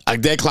 a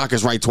dead clock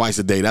is right twice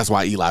a day. That's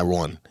why Eli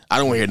won. I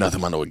don't want to hear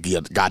nothing about no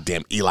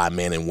goddamn Eli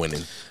Manning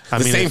winning.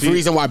 The same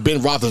reason why Ben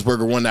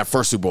Roethlisberger won that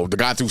first Super Bowl. The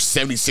guy threw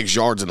 76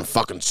 yards in the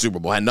fucking Super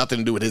Bowl. Had nothing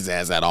to do with his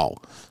ass at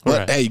all. But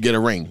Right. hey, you get a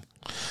ring.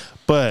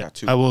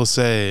 But I will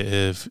say,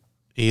 if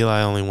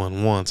Eli only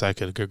won once, I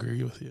could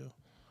agree with you.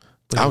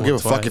 But I he don't give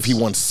a won fuck if twice.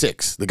 he won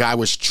 6. The guy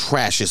was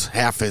trash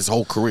half his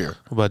whole career.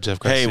 What about Jeff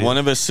Garcia? Hey, one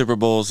of his Super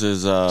Bowls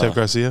is. Jeff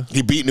Garcia?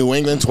 He beat New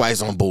England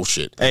twice on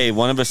bullshit. Hey,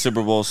 one of his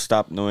Super Bowls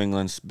stopped New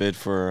England's bid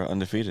for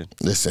undefeated.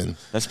 Listen,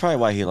 That's probably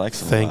why he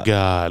likes him. a Thank lot.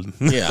 God.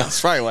 yeah, That's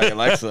probably why he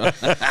likes him.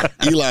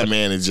 Eli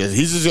Manning is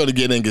he's just going to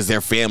get in because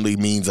their family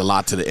means a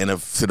lot to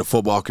the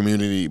football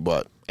community.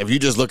 But if you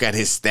just look at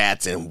his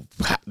stats and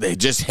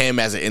just him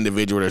as an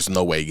individual, there's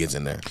no way he gets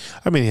in there.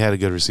 I mean, he had a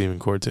good receiving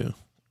core, too.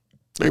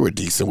 They were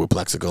decent with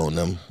Plexico and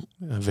them.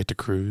 Victor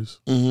Cruz.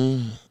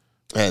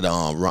 Had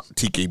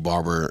T.K.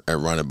 Barber at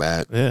running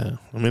back. Yeah.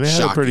 I mean, they had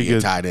a Shockey pretty at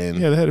good tight end.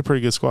 Yeah, they had a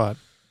pretty good squad.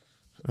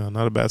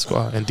 Not a bad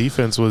squad. And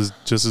defense was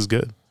just as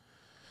good.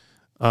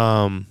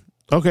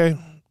 Okay.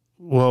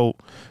 Well,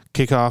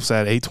 kickoff's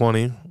at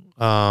 8:20.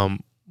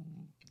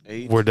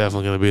 We're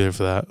definitely going to be there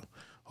for that.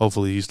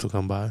 Hopefully you still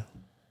come by.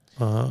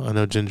 I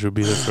know Ginger will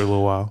be there for a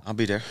little while. I'll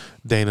be there.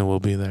 Dana will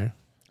be there.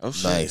 Oh,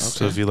 shit. Nice.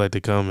 So if you'd like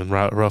to come and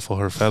ruffle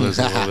her feathers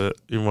a little bit,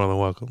 you're more than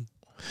welcome.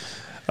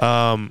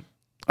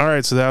 All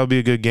right, so that would be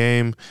a good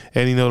game.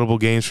 Any notable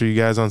games for you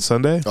guys on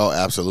Sunday? Oh,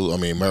 absolutely. I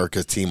mean,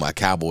 America's team, my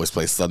Cowboys,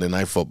 play Sunday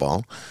Night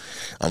Football.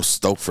 I'm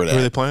stoked for that. Who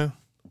are they playing?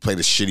 Play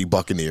the shitty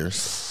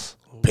Buccaneers.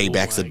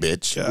 Payback's a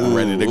bitch. We're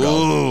ready to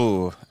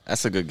go. Ooh,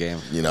 that's a good game.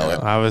 You know,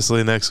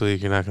 Obviously, next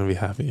week you're not going to be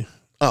happy.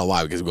 oh,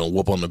 why? Because we're going to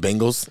whoop on the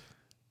Bengals?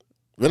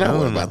 We're not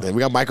worried about that. We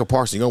got Michael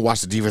Parsons. You're going to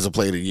watch the defensive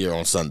play of the year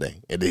on Sunday.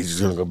 And he's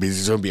going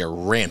to be a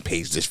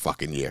rampage this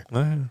fucking year.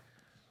 I'm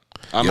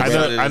I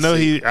excited I to know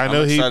see- he- I I'm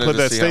know he excited put to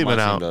that see how my statement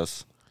team out.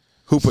 does.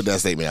 Who put that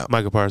statement out?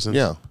 Michael Parsons.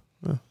 Yeah.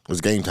 It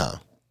was game time.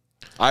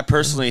 I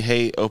personally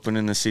hate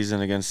opening the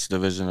season against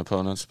division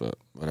opponents, but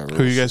whatever.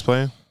 Who are you guys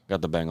playing?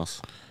 Got the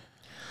Bengals.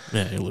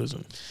 Yeah, he's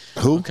losing.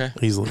 Who? Okay.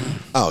 He's losing.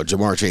 Oh,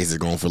 Jamar Chase is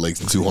going for like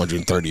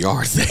 230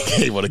 yards that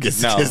game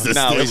against No, against the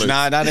no, he's Steelers.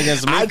 not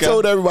against Mika. I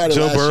told everybody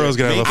Joe last Burrow's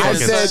year. gonna have a I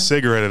fucking said-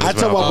 cigarette in his I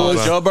told mouth. my all the boys-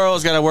 time. Joe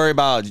Burrow's got to worry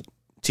about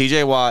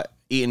T.J. Watt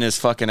eating his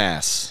fucking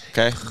ass.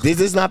 Okay. This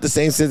is not the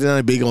same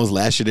Cincinnati Bengals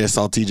last year that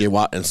saw T.J.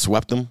 Watt and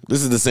swept them.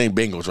 This is the same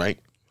Bengals, right?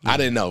 I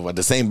didn't know, but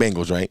the same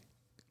Bengals, right?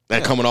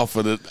 That coming off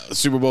for the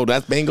Super Bowl,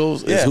 that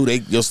Bengals is who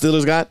your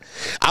Steelers got.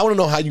 I want to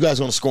know how you guys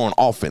going to score on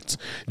offense.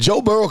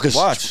 Joe Burrow could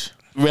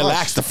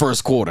relax the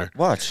first quarter.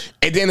 Watch.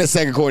 And then the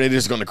second quarter, they're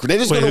just going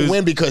to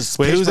win because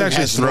who's Pittsburgh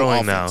actually has no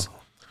throwing now? offense.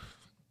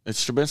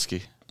 It's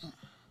Trubinsky.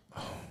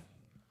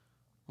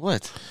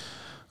 What?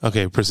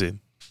 Okay, proceed.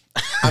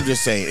 I'm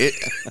just saying,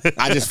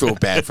 I just feel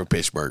bad for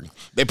Pittsburgh.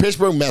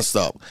 Pittsburgh messed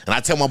up. And I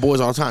tell my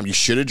boys all the time, you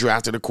should have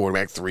drafted a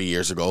quarterback 3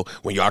 years ago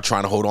when y'all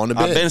trying to hold on to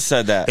Ben. I've been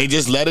said that. They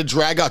just let it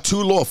drag out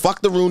too low.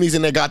 Fuck the Roonies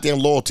and their goddamn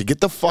loyalty.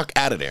 Get the fuck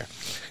out of there.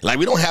 Like,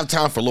 we don't have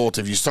time for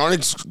loyalty. If you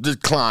start to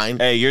decline,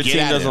 Hey, your get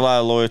team out of does a there. lot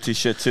of loyalty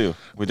shit too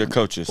with their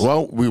coaches.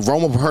 Well,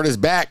 Romo hurt his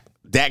back.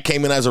 Dak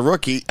came in as a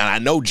rookie, and I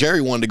know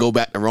Jerry wanted to go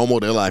back to Romo.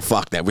 They're like,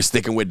 fuck that. We're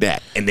sticking with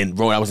Dak. And then,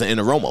 bro, I was in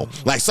the Romo.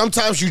 Like,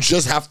 sometimes you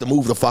just have to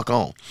move the fuck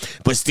on.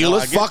 But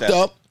Steelers I get fucked that.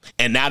 up,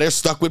 and now they're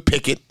stuck with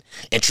Pickett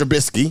and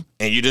Trubisky,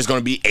 and you're just going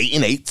to be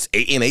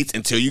 8-8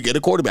 until you get a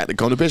quarterback to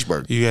come to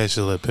Pittsburgh. You guys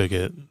should let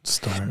Pickett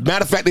start.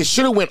 Matter of fact, they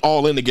should have went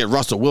all in to get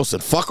Russell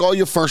Wilson. Fuck all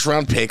your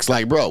first-round picks.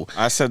 Like, bro,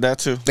 I said that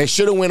too. they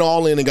should have went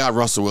all in and got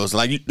Russell Wilson.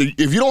 Like,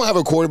 if you don't have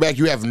a quarterback,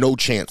 you have no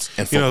chance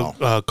in You football.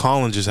 know,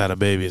 Colin just had a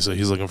baby, so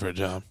he's looking for a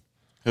job.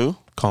 Who?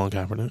 Colin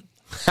Kaepernick.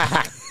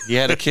 You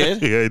had a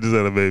kid? Yeah, he just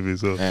had a baby,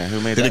 so. Man,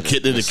 who made Did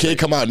that? the kid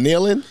come out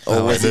kneeling,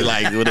 or was he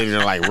like, were they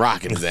like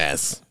rocking his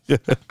ass?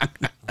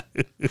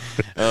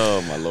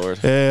 Oh my lord.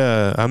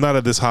 Yeah, I'm not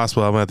at this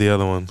hospital. I'm at the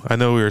other one. I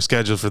know we were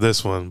scheduled for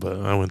this one, but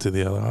I went to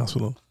the other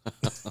hospital.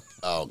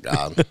 Oh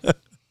God!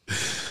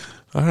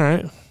 All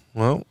right.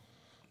 Well,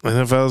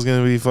 NFL is going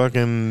to be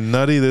fucking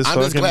nutty this I'm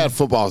fucking. just glad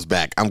football's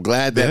back. I'm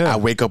glad that Yeah. I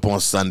wake up on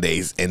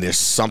Sundays and there's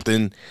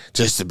something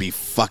just to be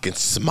fucking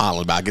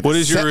smiling about. I get What to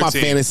is your set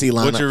routine? my fantasy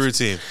lineup. What's your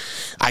routine?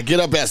 I get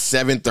up at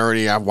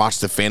 7:30. I watch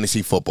the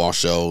fantasy football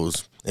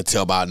shows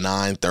until about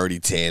 9:30,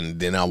 10.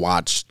 Then I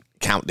watch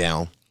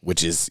Countdown,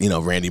 which is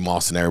Randy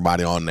Moss and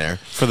everybody on there.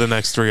 For the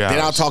next 3 hours.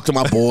 Then I'll talk to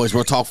my boys.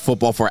 We'll talk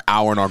football for an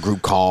hour in our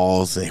group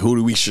calls. And who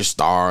do we should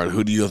start?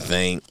 Who do you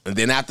think? And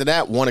then after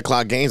that, 1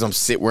 o'clock games, I'm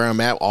sit where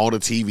I'm at, all the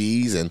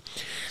TVs, and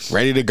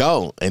ready to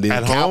go. And then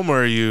At home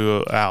or are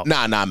you out?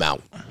 Nah, I'm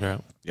out. Yeah.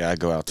 Yeah, I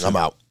go out too. I'm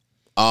out.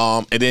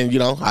 And then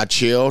I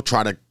chill,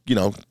 try to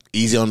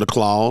easy on the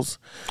claws.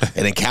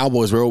 And then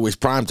Cowboys were always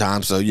prime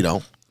time, so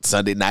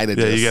Sunday night.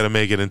 Yeah, you got to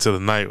make it into the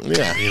night.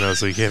 Yeah.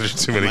 So you can't do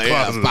too many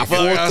Yeah, clauses.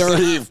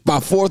 by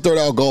 4:30,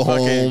 I'll go Okay.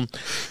 home.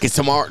 Because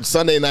tomorrow,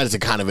 Sunday night is a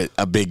kind of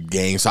a big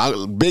game.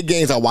 So big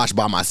games I watch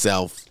by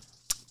myself.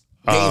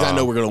 Games I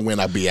know we're gonna win,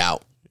 I'll be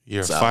out.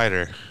 You're So, a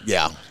fighter.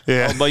 Yeah,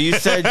 Yeah. Oh, but you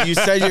said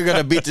you're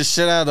gonna beat the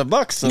shit out of the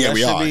Bucks. So yeah, that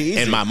we should are. be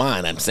easy. In my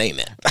mind, I'm saying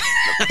that,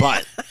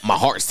 but my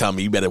heart's telling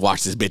me you better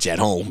watch this bitch at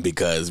home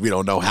because we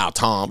don't know how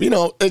Tom.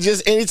 It's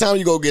just anytime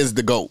you go against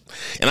the GOAT,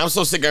 and I'm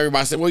so sick of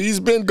everybody saying, "Well, he's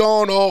been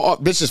gone all."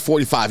 Bitch is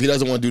 45. He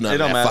doesn't want to do none It of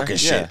don't that matter. fucking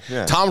Yeah, shit.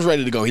 yeah. Tom's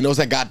ready to go. He knows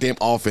that goddamn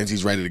offense.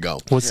 He's ready to go.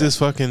 What's this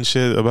fucking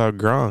shit about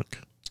Gronk?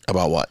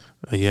 About what?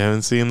 You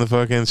haven't seen the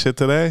fucking shit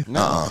today?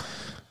 No.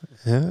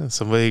 Yeah.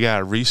 Somebody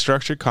got a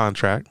restructured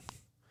contract.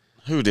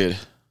 Who did?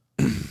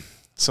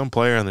 Some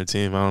player on their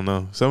team. I don't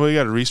know. Somebody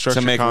got a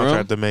restructured make contract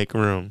room? to make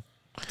room.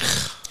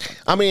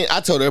 I mean, I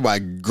told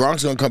everybody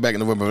Gronk's gonna come back in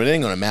November, but it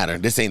ain't gonna matter.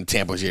 This ain't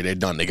Tampa's year. They're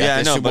done. They got Yeah, I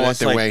their know, Super but Bowl out it's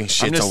their like, way. I'm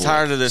Shit's just over.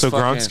 tired of this. So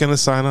fucking, Gronk's going to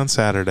sign on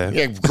Saturday.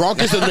 Yeah,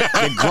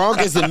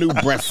 Gronk is the new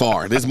Brett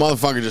Favre. This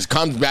motherfucker just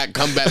comes back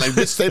like,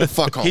 bitch, stay the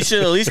fuck home. He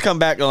should at least come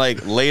back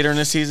like later in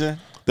the season.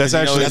 That's You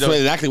know actually he's That's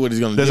exactly what he's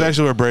gonna that's do.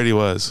 actually where Brady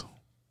was.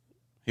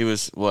 He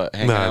was what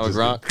hanging Nah, out with just-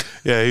 Gronk.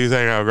 Yeah, he was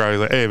hanging out with Gronk. He's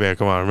like, hey, man,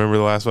 come on. Remember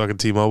the last fucking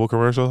T-Mobile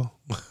commercial?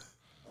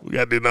 We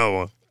got to do another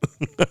one.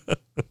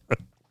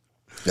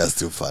 That's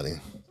too funny.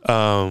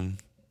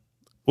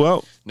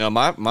 Well, No,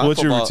 my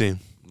what's football, your routine?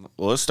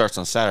 Well, it starts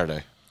on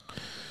Saturday.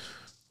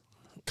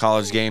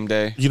 College game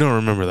day. You don't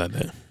remember that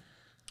day.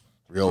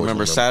 We always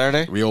Remember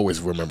Saturday? We always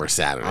remember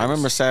Saturday. I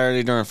remember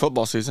Saturday during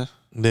football season.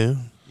 Yeah.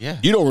 Yeah.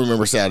 You don't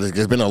remember Saturdays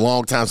because it's been a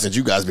long time since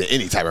you guys been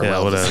any type of Yeah,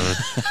 relevance.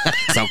 whatever.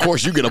 So of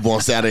course you get up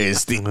on Saturday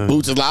and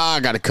Boots is like, I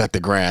gotta cut the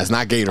grass,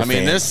 not Gator I mean,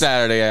 fans. this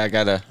Saturday I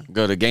gotta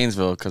go to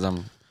Gainesville because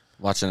I'm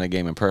watching the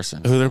game in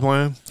person. Who they're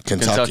playing?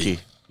 Kentucky.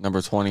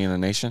 number 20 in the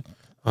nation.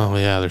 Oh,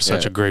 yeah. They're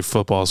such Yeah. a great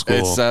football school.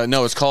 It's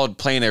no, it's called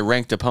playing a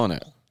ranked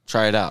opponent.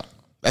 Try it out.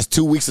 That's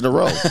 2 weeks in a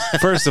row.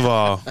 First of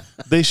all,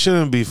 they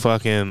shouldn't be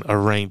fucking a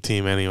ranked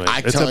team anyway.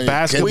 It's tell a you,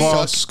 basketball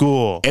Kentucky-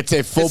 school. It's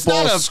a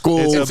football not a- school.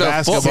 It's a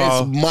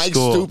basketball Since Mike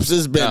school. Stoops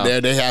has been No.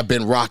 there, they have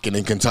been rocking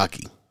in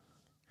Kentucky.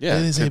 Yeah.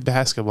 It is a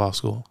basketball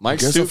school. Mike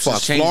Gives a Stoops fuck.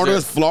 has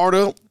changed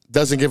Florida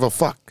doesn't give a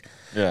fuck.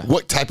 Yeah.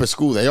 What type of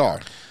school they are.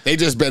 They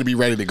just better be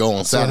ready to go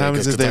on So what Saturday.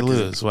 happens 'cause if they Kentucky's-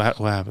 lose?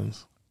 What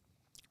happens?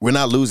 We're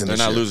not losing They're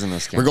this not year. losing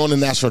this game. We're going to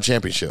the national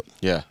championship.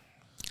 Yeah.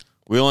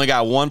 We only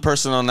got one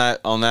person on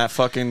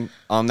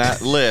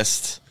that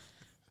list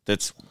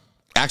that's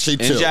Actually,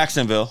 in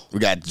Jacksonville. We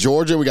got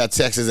Georgia. We got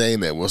Texas A&M.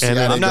 We'll see how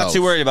I'm they not go.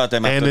 too worried about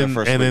them after their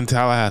first week. in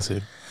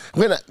Tallahassee.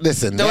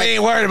 Listen, No, we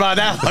ain't worried about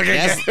that fucking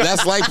game.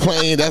 that's like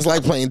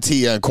playing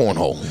Tia and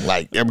cornhole.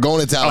 Like I'm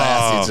going to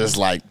Tallahassee. It's just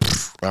like,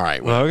 all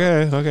right, well,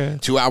 Okay.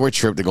 2-hour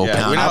trip to go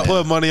pound. I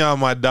put money on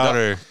my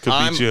daughter could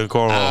beat you in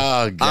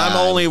cornhole. Oh, God. I'm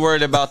only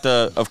worried about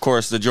of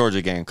course, the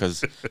Georgia game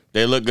because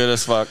they look good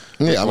as fuck.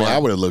 Yeah, I mean, I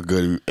would have looked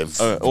good if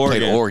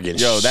played Oregon.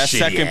 Yo, that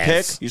second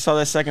ass. pick. You saw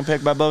that second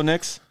pick by Bo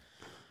Nix?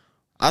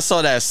 I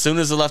saw that as soon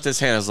as it left his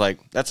hand. I was like,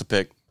 that's a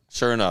pick.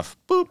 Sure enough.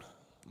 Boop.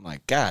 I'm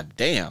like, God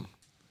damn.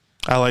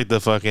 I like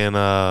the fucking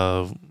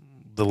the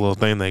little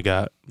thing they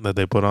got that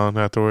they put on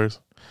afterwards.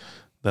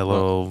 That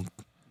little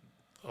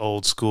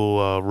old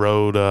school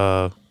road.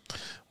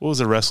 What was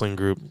the wrestling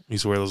group?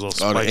 Used to wear those little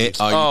spiky. You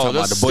talking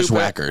about the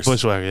Bushwhackers?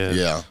 Bushwhacker.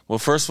 Yeah. Well,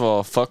 first of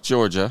all, fuck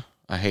Georgia.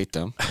 I hate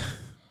them.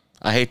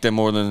 I hate them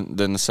more than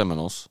the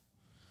Seminoles.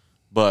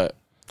 But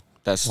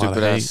that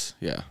stupid ass.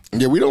 Yeah.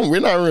 Yeah, we're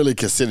not really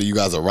consider you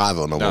guys a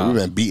rival no more. No. We've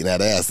been beating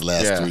that ass the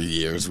last 3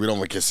 years. We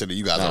don't consider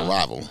you guys a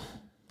rival.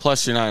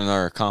 Plus, you're not in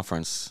our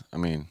conference. I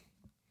mean,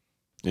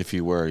 if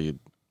you were, you'd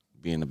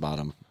be in the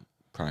bottom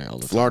probably all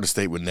the time. Florida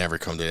State would never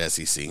come to the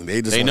SEC.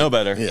 They know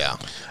better. Yeah.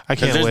 I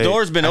can't Because wait. their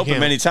door's been open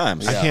many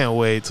times. I can't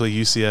wait till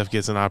UCF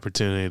gets an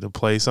opportunity to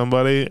play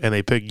somebody and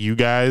they pick you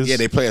guys. Yeah,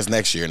 they play us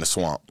next year in the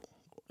swamp.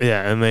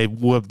 Yeah, and they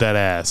whoop that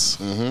ass.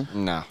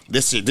 Mm-hmm. No.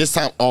 This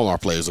time, all our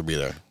players will be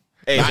there.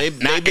 Hey,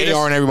 Not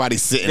AR and everybody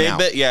sitting out.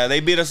 They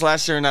beat us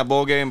last year in that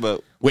bowl game,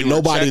 but With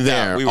nobody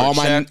there. All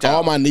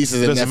my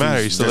nieces and Doesn't nephews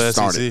matter. You still just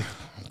SEC. started.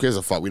 Who gives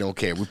a fuck? We don't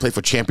care. We play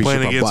for championship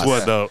Playing or against bust.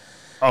 what though?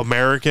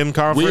 American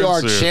conference. We are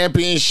or?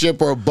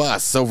 championship or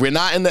bust. So if we're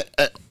not in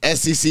the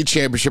SEC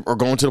championship or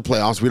going to the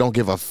playoffs, we don't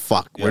give a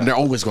fuck. They're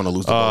always going to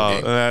lose the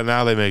bowl game.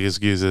 Now they make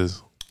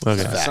excuses.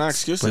 Okay, it's not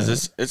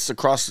excuses. It's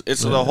across.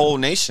 It's the whole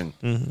nation.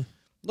 Mm-hmm.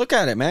 Look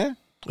at it, man.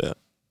 Yeah,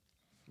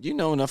 you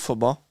know enough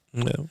football.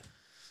 Yeah.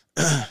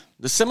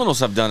 The Seminoles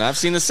have done it. I've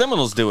seen the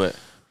Seminoles do it.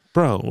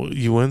 Bro,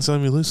 you win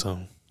some, you lose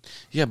some.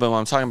 Yeah, but when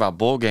I'm talking about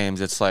bowl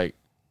games, it's like,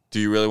 do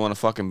you really want to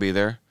fucking be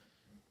there?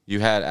 You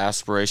had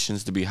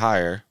aspirations to be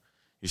higher.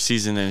 Your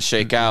season didn't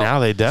shake out. Now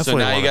they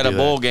definitely So now you got a be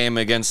bowl there. game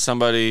against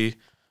somebody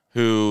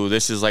who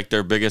this is like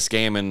their biggest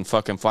game in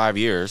fucking 5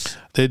 years.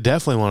 They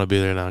definitely want to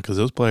be there now because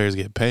those players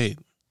get paid.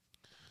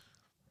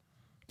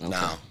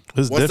 Now,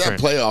 It's once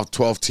different. that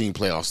 12-team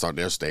playoff start,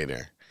 they'll stay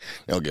there.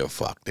 They don't give a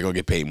fuck. They're going to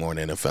get paid more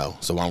than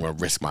NFL. So I'm going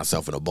to risk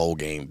myself in a bowl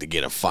game to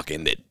get a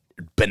fucking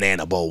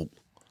banana bowl.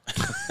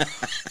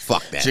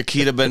 Fuck that.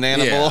 Chiquita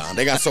Banana Bowl.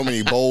 They got so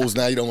many bowls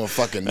now you don't even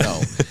fucking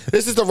know.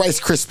 This is the Rice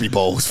Krispie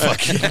Bowls.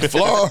 Fucking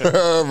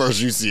Florida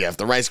versus UCF.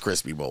 The Rice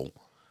Krispie Bowl.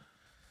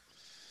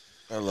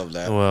 I love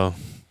that. Well,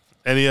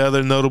 any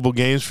other notable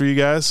games for you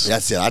guys?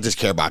 That's it. I just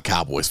care about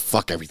Cowboys.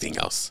 Fuck everything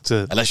else. That's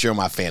it. Unless you're in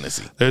my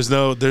fantasy. There's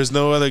no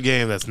other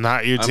game that's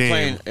not your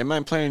team. Am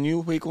I playing you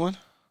week 1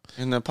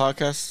 in the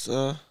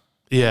podcast?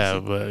 Yeah,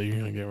 but you're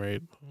gonna get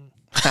raped.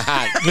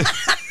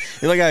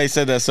 You look how he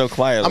said that so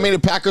quietly. I mean, the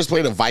Packers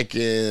play the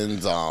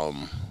Vikings.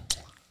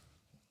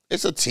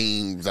 It's a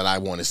team that I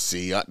want to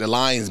see. The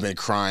Lions been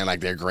crying like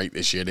they're great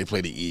this year. They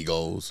play the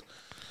Eagles.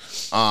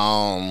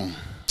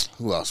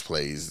 Who else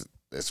plays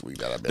this week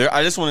that I've been?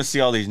 I just want to see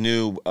all these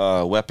new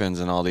weapons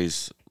and all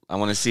these. I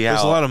want to see how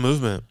There's a lot of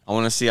movement. I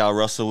want to see how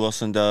Russell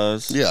Wilson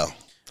does. Yeah.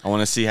 I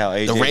want to see how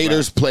AJ The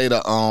Raiders play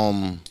the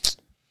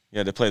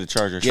Yeah, they play the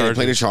Chargers. Yeah, they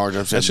play the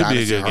Chargers. That should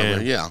be a good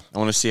game. Yeah. I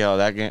want to see how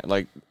that game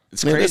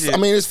it's I mean, crazy.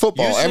 it's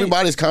football. You see-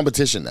 Everybody's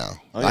competition now.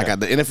 Oh, Like yeah.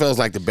 the NFL is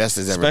like the best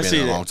it's ever Especially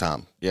been in a the- long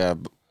time. Yeah,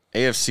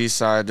 AFC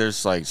side,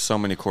 there's like so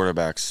many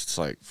quarterbacks. It's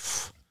like,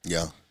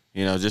 Yeah.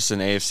 just in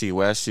AFC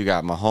West, you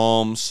got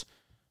Mahomes,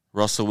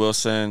 Russell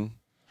Wilson,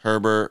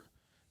 Herbert,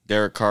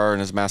 Derek Carr and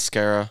his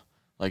mascara.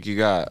 Like you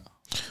got,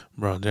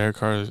 Bro, Derek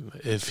Carr,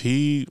 if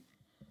he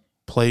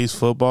plays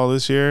football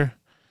this year,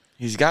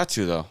 he's got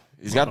to though.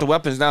 He's got the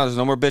weapons now. There's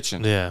no more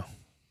bitching. yeah.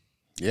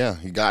 Yeah,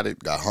 he got it.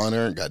 Got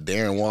Hunter, got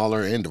Darren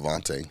Waller, and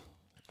Devontae.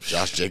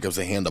 Josh Jacobs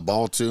to hand the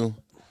ball to.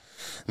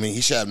 I mean,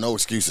 he should have no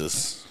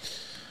excuses.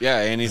 Yeah,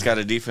 and he's got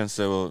a defense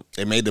that will.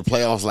 They made the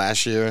playoffs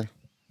last year,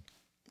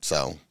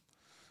 so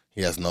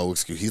he has no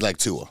excuse. He's like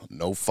Tua.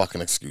 No fucking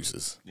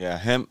excuses. Yeah,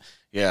 him.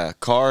 Yeah,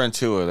 Carr and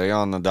Tua, they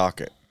on the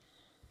docket.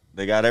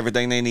 They got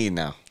everything they need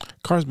now.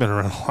 Carr's been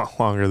around a lot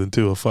longer than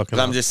Tua fucking.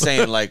 But I'm just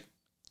saying, like,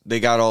 they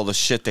got all the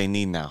shit they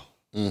need now.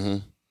 Mm-hmm.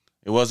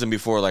 It wasn't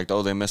before, like,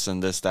 oh, they're missing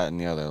this, that, and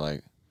the other.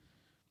 Like,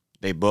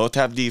 they both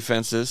have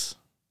defenses.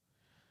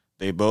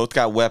 They both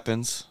got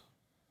weapons.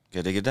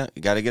 You gotta get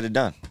it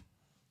done.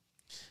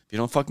 If you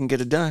don't fucking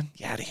get it done,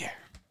 you out of here.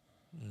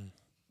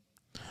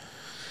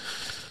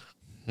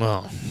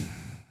 Well,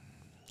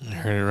 you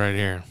heard it right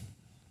here.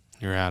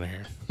 You're out of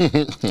here.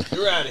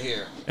 You're out of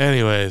here.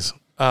 Anyways,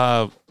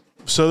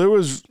 so there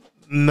was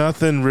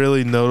nothing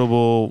really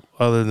notable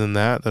other than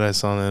that I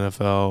saw in the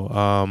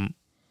NFL.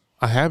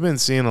 I have been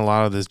seeing a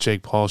lot of this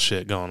Jake Paul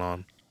shit going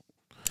on.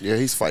 Yeah,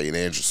 he's fighting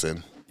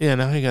Anderson. Yeah,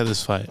 now he got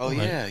this fight. Oh,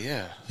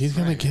 yeah. He's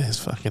going to get his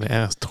fucking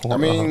ass torn I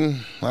mean,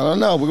 I don't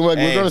know. We're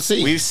Hey, going to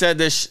see. We've said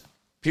this.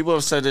 People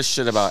have said this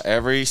shit about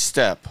every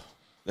step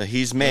that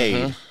he's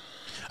made.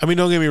 I mean,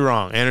 don't get me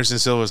wrong. Anderson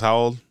Silva's how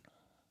old?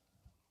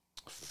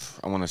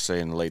 I want to say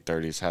in the late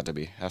 30s. Has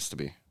to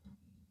be.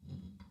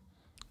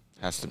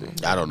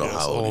 I don't know It's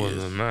how old he older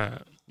is. than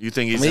that. You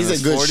think he's I mean, in he's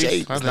his in good 40s? shape. I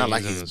It's think not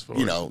like he's in his he's,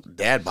 40s.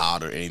 dad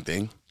bod or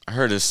anything. I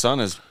heard his son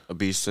is a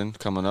beastin'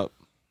 coming up.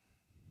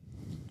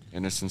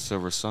 Anderson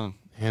Silva's son.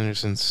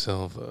 Anderson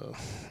Silva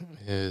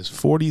is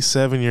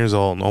 47 years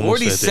old.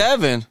 Almost 50.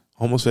 47?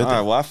 Almost 50. All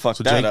right, well, I fucked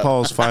So that Jake up.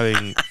 Paul's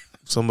fighting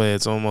somebody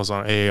that's almost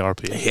on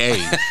AARP.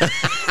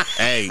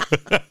 Hey.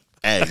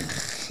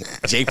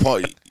 Jake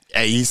Paul,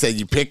 he said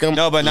you pick him,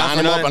 No, but not line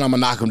for him up, nothing. and I'm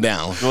going to knock him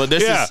down. Well,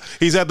 this Yeah, is...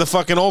 he's at the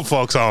fucking old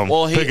folks home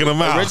picking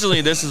him out.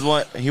 Originally, this is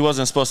what... He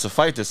wasn't supposed to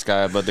fight this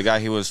guy, but the guy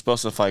he was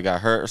supposed to fight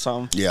got hurt or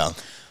something. Yeah.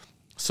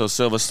 So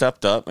Silva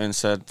stepped up and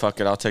said, fuck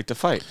it, I'll take the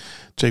fight.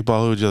 Jake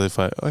Paul, who would you rather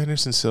fight? Oh,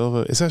 Anderson Silva.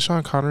 Is that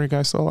Sean Connery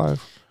guy still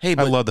alive? Hey, I'd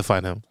but love to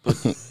fight him.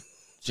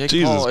 Jake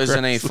Jesus Paul isn't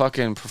Christ. a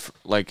fucking...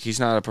 he's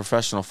not a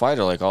professional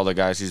fighter like all the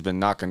guys he's been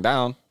knocking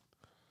down.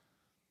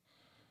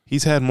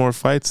 He's had more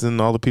fights than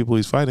all the people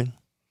he's fighting.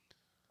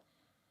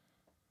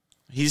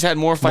 He's had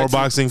more More fights.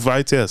 boxing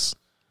fights, yes.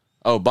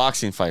 Oh,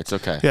 boxing fights,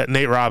 okay. Yeah,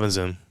 Nate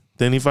Robinson.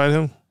 Didn't he fight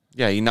him?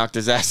 Yeah, he knocked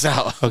his ass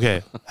out.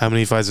 Okay. How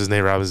many fights has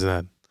Nate Robinson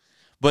had?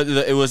 But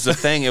it was the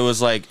thing. It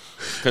was like...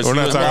 Because We're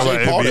not talking about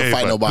Jake Paul NBA didn't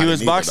fight fight. nobody. he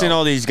was neither, boxing though.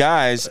 all these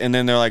guys, and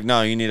then they're like,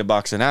 no, you need a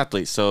boxing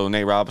athlete. So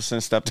Nate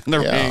Robinson stepped in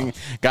the Yeah. ring,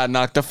 got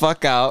knocked the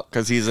fuck out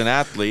because he's an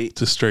athlete.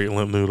 Just straight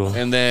limp noodle.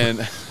 And then...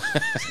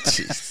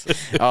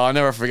 oh, I'll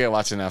never forget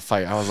watching that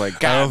fight. I was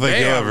like, God I don't think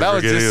damn, you'll ever that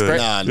was forget just either. straight.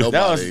 Nah, that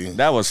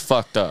nobody. was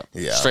fucked up.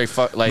 Yeah. Straight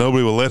fuck. Like,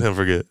 Nobody will let him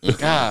forget.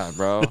 God,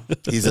 bro.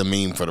 He's a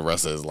meme for the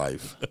rest of his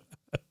life.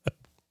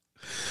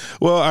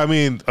 Well, I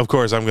mean, of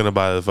course, I'm going to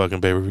buy the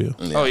fucking pay-per-view.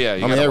 Oh, yeah,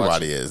 you I mean, gotta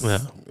everybody watch is. Yeah.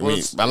 I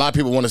mean, a lot of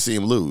people want to see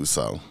him lose,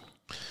 so.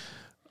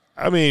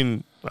 I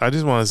mean, I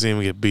just want to see him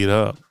get beat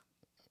up.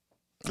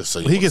 Just so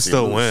you He wanna can see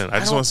still him lose. win. I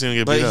just want to see him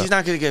get But beat he's up.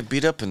 not going to get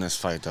beat up in this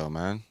fight, though,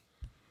 man.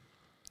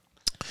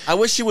 I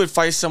wish he would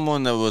fight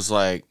someone that was,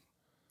 like,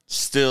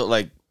 still,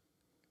 like,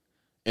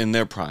 in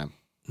their prime.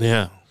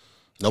 Yeah.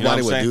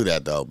 Nobody what would I'm do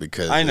that though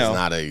because I it's know.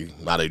 not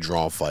a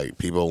draw fight.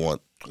 People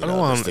want. I don't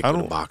want- stick I with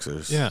the don't-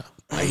 boxers. Yeah.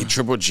 Like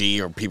Triple G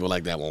or people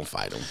like that won't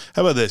fight him.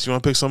 How about this? You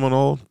want to pick someone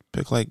old?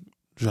 Pick like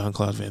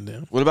Jean-Claude Van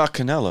Damme. What about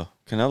Canelo?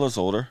 Canelo's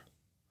older.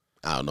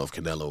 I don't know if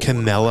Canelo. would.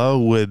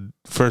 Canelo would,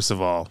 first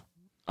of all,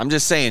 I'm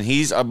just saying,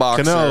 he's a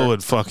boxer. Canelo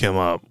would fuck him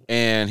up.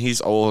 And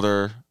he's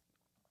older.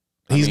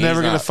 I He's mean,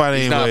 never going not- to fight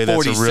he's not anybody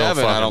that's a real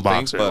 47, I fucking don't think,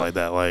 boxer but- like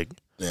that. Like,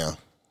 Yeah.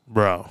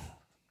 bro.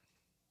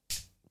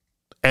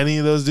 Any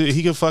of those dudes,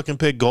 he could fucking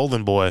pick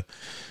Golden Boy.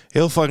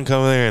 He'll fucking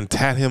come in there and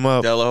tat him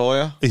up. De La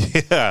Hoya?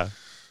 Yeah.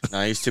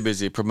 Nah, he's too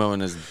busy promoting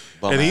his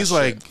bum And ass he's shit.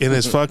 like in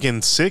his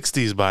fucking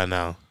 60s by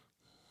now.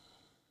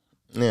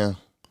 Yeah. And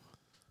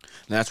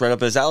that's right up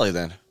his alley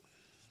then.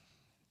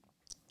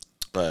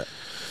 But,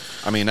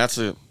 I mean, I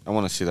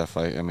want to see that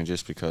fight. I mean,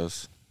 just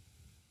because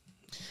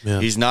Yeah.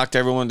 he's knocked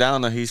everyone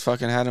down that he's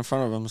fucking had in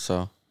front of him.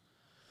 So,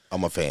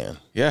 I'm a fan.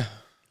 yeah.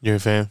 You're a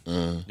fan?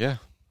 Yeah.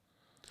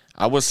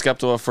 I was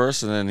skeptical at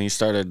first, and then he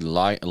started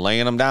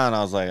laying him down.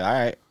 I was like, all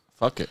right,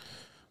 fuck it.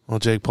 Well,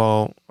 Jake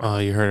Paul,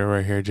 you heard it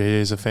right here.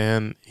 JJ's a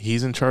fan.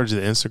 He's in charge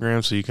of the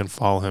Instagram, so you can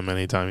follow him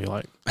anytime you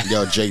like.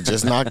 Yo, Jake,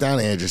 just knock down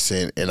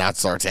Anderson and I'd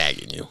start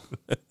tagging you.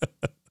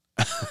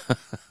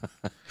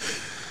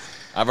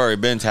 I've already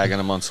been tagging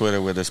him on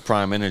Twitter with his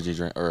Prime Energy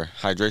drink or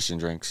hydration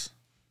drinks.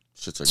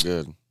 Shits are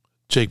good.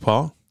 Jake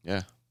Paul?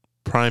 Yeah.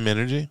 Prime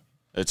Energy?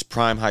 It's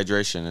Prime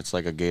Hydration. It's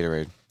like a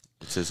Gatorade.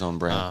 It's his own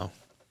brand. Oh.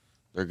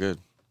 They're good.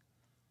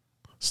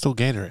 Still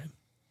Gatorade.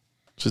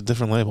 It's just a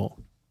different label.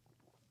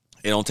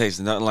 It don't taste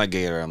nothing like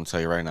Gatorade, I'm going to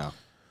tell you right now.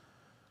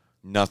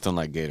 Nothing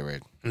like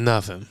Gatorade.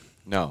 Nothing.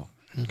 No.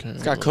 Okay.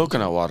 It's got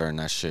coconut water in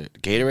that shit.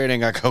 Gatorade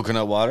ain't got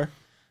coconut water.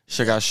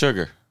 Shit got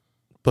sugar.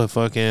 But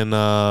fucking,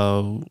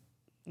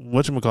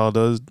 whatchamacallit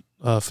does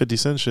 50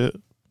 Cent shit.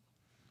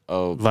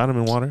 Oh,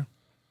 Vitamin water.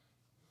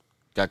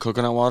 got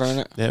coconut water in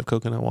it? They have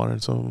coconut water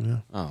and so, yeah.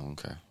 Oh,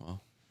 okay.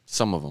 Well,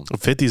 some of them.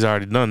 50's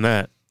already done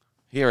that.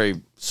 He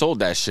already sold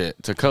that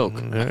shit to Coke.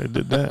 Yeah, they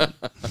did that.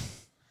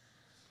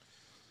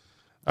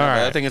 All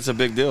I right. think it's a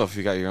big deal if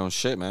you got your own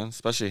shit, man.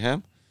 Especially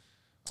him.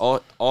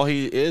 All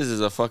he is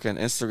a fucking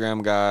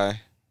Instagram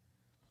guy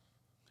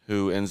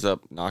who ends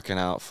up knocking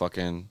out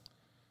fucking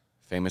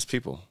famous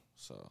people.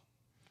 So,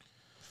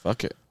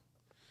 fuck it.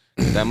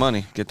 Get that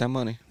money. Get that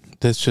money.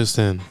 That's just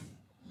in.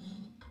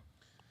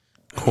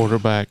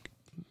 Quarterback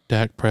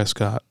Dak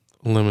Prescott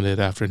limited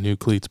after new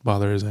cleats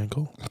bother his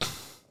ankle.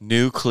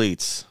 New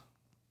cleats.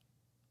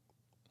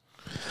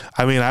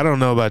 I mean, I don't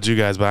know about you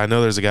guys, but I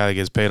know there's a guy that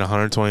gets paid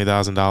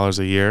 $120,000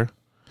 a year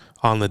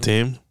on the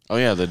team Oh,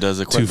 yeah, that does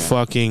to equipment.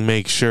 fucking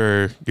make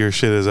sure your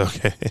shit is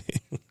okay.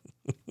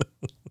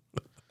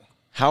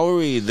 How are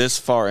we this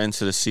far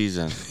into the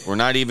season? We're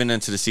not even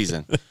into the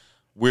season.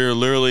 We're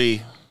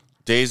literally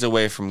days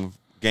away from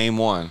game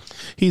one.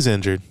 He's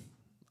injured.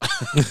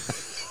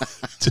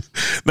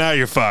 Now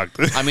you're fucked.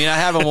 I mean, I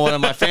have him on one of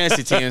my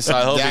fantasy teams, so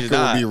I hope Dak he's will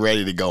not. be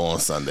ready to go on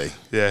Sunday.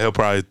 Yeah, he'll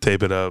probably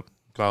tape it up.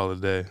 Call it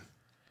a day.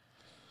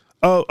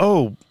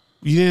 Oh,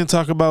 you didn't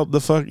talk about the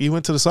fuck. You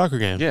went to the soccer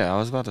game. Yeah, I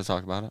was about to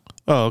talk about it.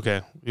 Oh,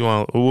 okay. You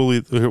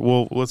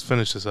want? Let's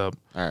finish this up.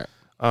 All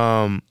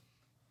right.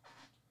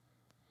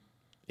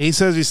 He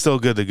says he's still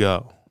good to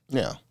go.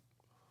 Yeah.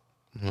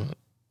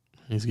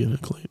 He's getting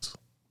cleats.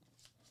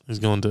 He's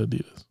going to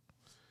Adidas.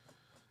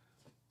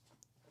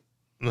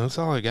 That's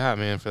all I got,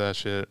 man, for that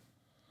shit.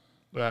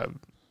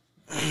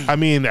 I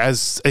mean,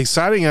 as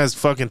exciting as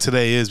fucking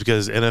today is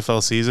because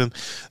NFL season,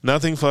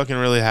 nothing fucking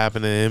really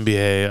happened in the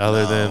NBA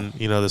other than,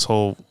 this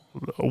whole,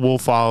 we'll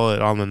follow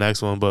it on the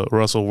next one, but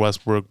Russell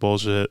Westbrook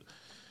bullshit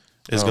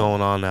is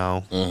going on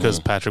now because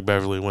Patrick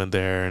Beverly went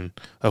there. And,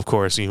 of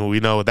course, we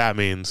know what that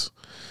means.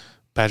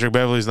 Patrick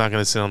Beverly's not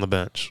going to sit on the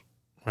bench,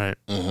 right?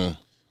 I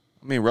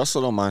mean,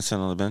 Russell don't mind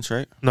sitting on the bench,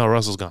 right? No,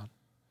 Russell's gone.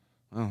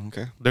 Oh,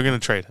 okay. They're going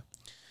to trade him.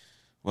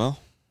 Well.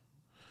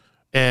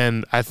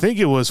 And I think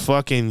it was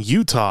fucking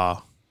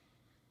Utah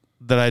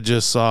that I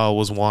just saw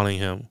was wanting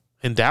him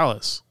in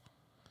Dallas.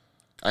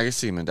 I can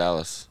see him in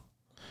Dallas.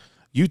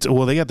 Utah,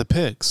 well, they got the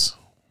picks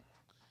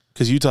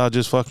because Utah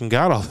just fucking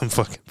got all them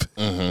fucking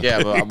picks.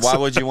 Yeah, but why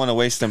would you want to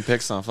waste them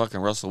picks on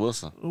fucking Russell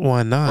Wilson?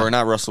 Why not? Or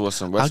not Russell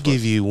Wilson, Westbrook. I'll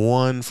give you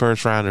one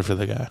first rounder for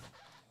the guy.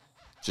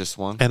 Just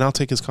one? And I'll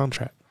take his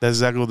contract. That's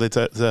exactly what they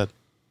said.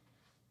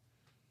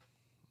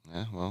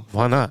 Yeah, well.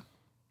 Why not?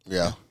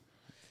 Yeah.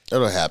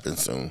 It'll happen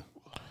soon.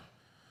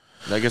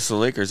 That gets the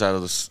Lakers out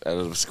of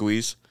the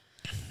squeeze.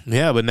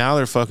 Yeah, but now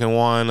they're fucking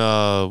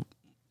wanting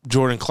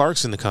Jordan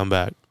Clarkson to come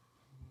back.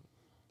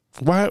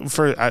 Why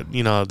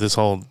this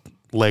whole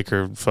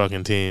Laker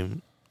fucking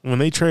team, when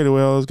they trade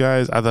away all those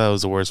guys, I thought it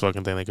was the worst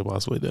fucking thing they could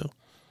possibly do.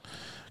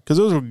 Because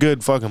those were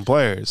good fucking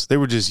players. They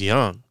were just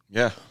young.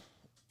 Yeah.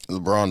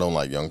 LeBron don't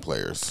like young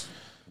players.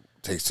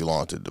 Takes too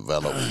long to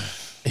develop.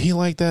 He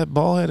like that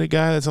ball-headed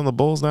guy that's on the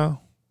Bulls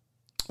now?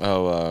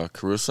 Oh,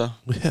 Caruso?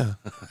 Yeah.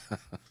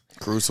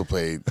 Caruso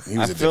played. He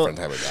was a different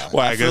type of guy.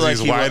 Why? Because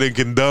he's white and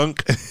can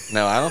dunk?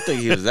 No, I don't think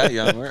he was that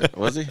young.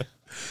 Was he?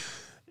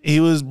 He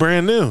was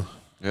brand new.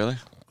 Really?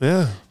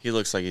 Yeah. He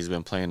looks like he's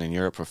been playing in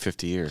Europe for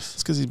 50 years.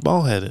 It's because he's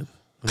ball-headed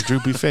and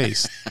droopy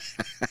face.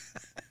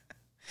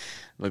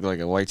 Look like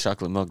a white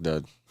chocolate milk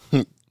dud.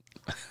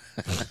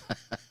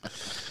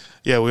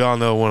 Yeah, we all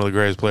know one of the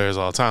greatest players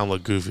of all time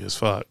looked goofy as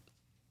fuck.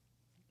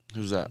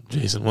 Who's that?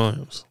 Jason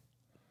Williams.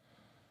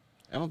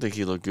 I don't think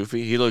he looked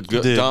goofy. He looked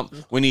good. Dumb.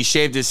 When he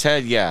shaved his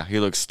head, yeah, he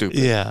looked stupid.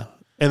 Yeah.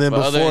 And then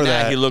But other before than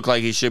that, he looked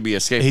like he should be a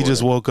skateboarder. he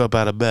just woke up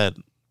out of bed.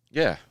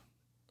 Yeah.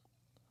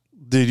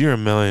 Dude, you're a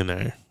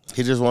millionaire.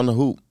 He just won the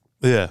hoop.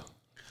 Yeah.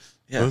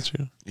 Yeah. That's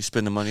true. You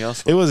spend the money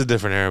elsewhere. It was a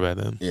different era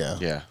back then. Yeah.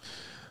 Yeah.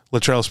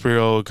 Latrell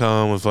Sprewell would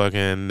come with fucking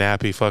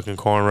nappy fucking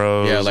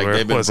cornrows. Yeah, like where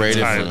they've it been wasn't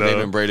braided. tied They've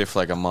up. been braided for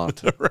like a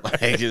month.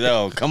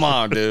 Like, come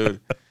on, dude.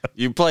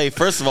 You play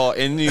first of all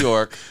in New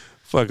York.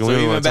 Fucking, So we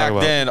don't even want to talk back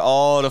about. then,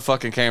 all the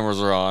fucking cameras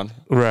were on.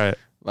 Right.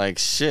 Like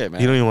shit,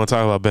 man. You don't even want to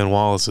talk about Ben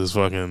Wallace's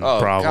fucking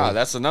problem. God,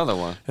 that's another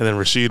one. And then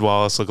Rasheed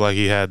Wallace looked like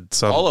he had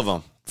some All of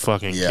them.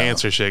 fucking Yeah.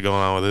 cancer shit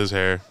going on with his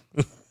hair.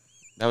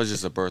 That was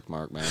just a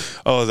birthmark, man.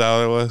 Oh, is that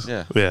what it was?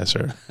 Yeah. Yeah,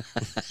 sure.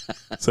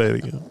 Say it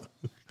again.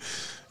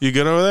 You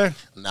good over there?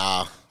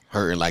 Nah.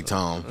 Hurting like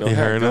Tom. Go You ahead.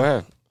 heard Go him?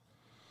 ahead.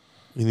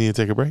 You need to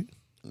take a break?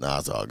 Nah,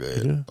 it's all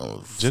good. Yeah.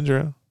 Ginger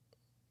ale.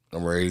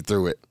 I'm ready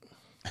through it.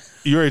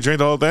 You already drank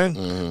the whole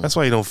thing? That's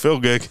why you don't feel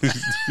good. 'Cause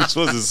you're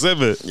supposed to sip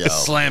it. Yo.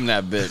 Slam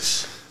that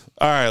bitch.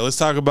 All right, let's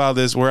talk about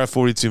this. We're at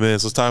 42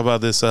 minutes. Let's talk about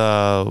this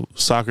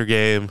soccer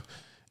game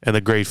and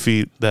the great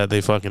feat that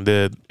they fucking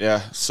did.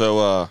 Yeah.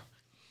 So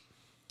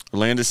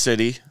Orlando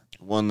City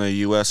won the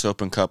U.S.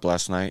 Open Cup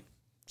last night.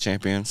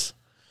 Champions.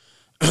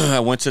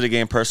 I went to the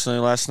game personally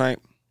last night.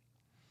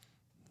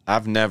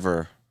 I've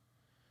never,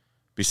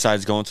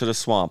 besides going to the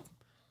swamp,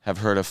 have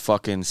heard a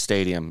fucking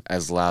stadium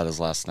as loud as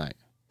last night.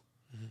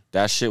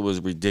 That shit was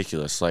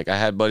ridiculous. Like, I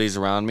had buddies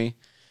around me.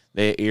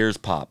 Their ears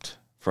popped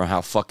from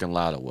how fucking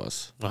loud it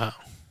was. Wow.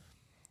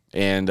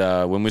 And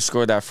when we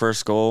scored that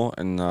first goal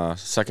in the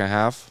second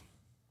half,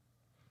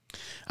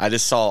 I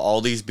just saw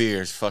all these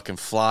beers fucking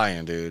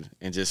flying, dude,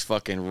 and just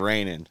fucking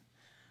raining.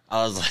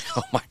 I was like,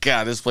 oh my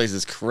God, this place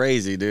is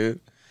crazy, dude.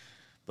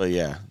 But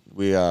yeah,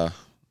 we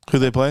Who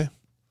they play?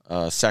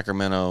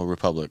 Sacramento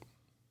Republic.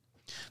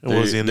 And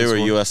what was the They were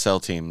a score?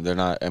 USL team. They're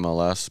not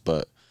MLS,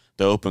 but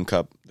the Open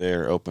Cup,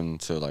 they're open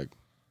to like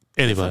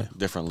Anybody.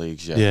 different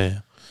leagues. Yeah. Yeah.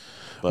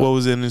 But- What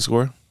was the ending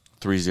score?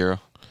 3-0.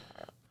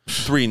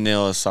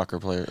 3-0 as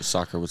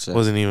soccer would say.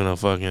 Wasn't even a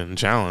fucking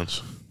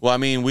challenge. Well, I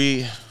mean,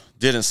 we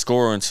didn't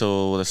score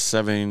until the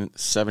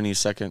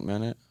 72nd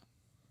minute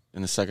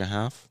in the second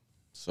half.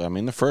 So, I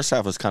mean, the first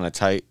half was kind of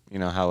tight, you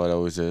know, how it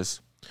always is.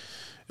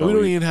 And we But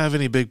don't even have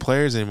any big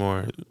players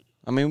anymore.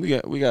 I mean,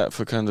 we got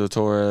Facundo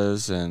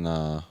Torres and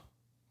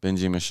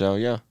Benji Michel,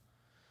 yeah.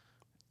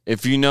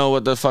 If you know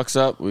what the fuck's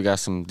up, we got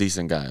some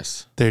decent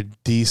guys. They're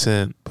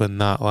decent, but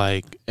not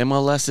like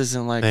MLS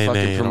isn't like Nene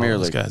fucking and all Premier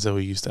those League. guys that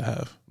we used to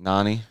have.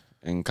 Nani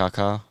and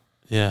Kaká.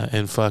 Yeah,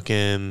 and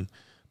fucking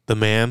the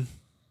man.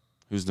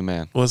 Who's the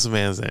man? What's the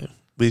man's name?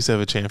 We used to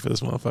have a chant for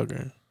this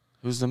motherfucker.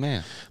 Who's the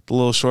man? The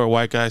little short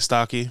white guy,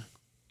 stocky.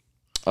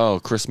 Oh,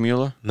 Chris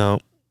Mueller? No.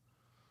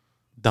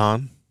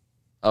 Don.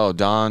 Oh,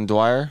 Don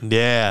Dwyer?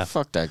 Yeah.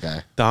 Fuck that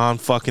guy. Don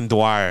fucking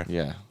Dwyer.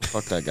 Yeah,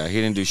 fuck that guy.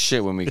 He didn't do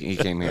shit when he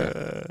came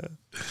here.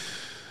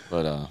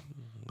 But I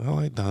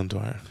like Don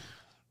Dwyer.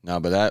 no,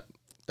 but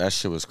that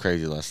shit was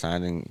crazy last night. I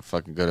didn't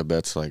fucking go to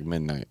bed till like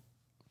midnight.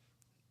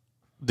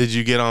 Did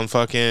you get on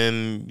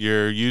fucking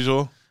your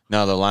usual?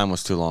 No, the line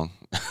was too long.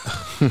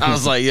 I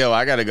was like, yo,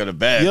 I gotta go to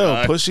bed. Yo,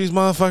 dog. push these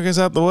motherfuckers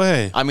out the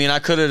way. I mean, I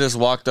could have just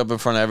walked up in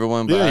front of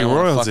everyone, but Yeah, I didn't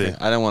wanna royalty.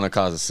 I didn't want to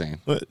cause a scene.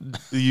 But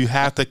you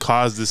have to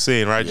cause the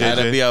scene, right, I had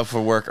to JJ? be up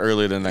for work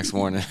early the next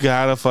morning.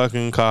 Gotta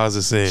fucking cause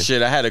the scene.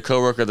 Shit, I had a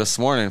coworker this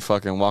morning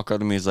fucking walk up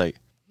to me. He's like,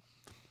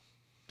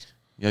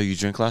 yo, you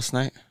drink last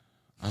night?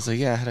 I was like,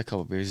 yeah, I had a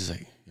couple beers. He's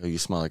like, yo, you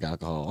smell like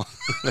alcohol.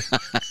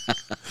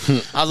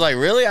 I was like,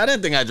 really? I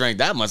didn't think I drank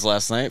that much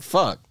last night.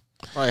 Fuck.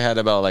 Probably had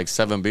about like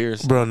 7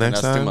 beers. Bro, And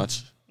next that's time, too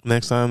much.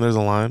 next time there's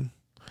a line,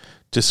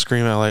 just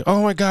scream out like,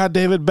 oh my God,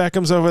 David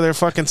Beckham's over there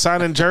fucking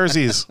signing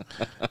jerseys.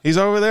 He's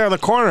over there on the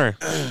corner.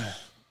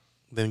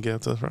 Then get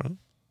up to the front.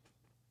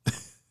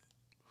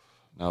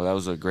 No, that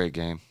was a great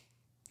game.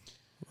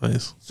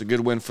 Nice. It's a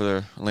good win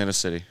for Atlanta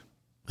City.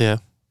 Yeah.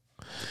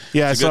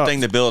 Yeah, It's a good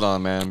thing to build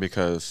on, man,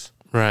 because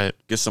Right.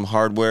 get some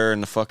hardware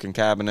in the fucking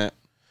cabinet.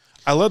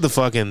 I love the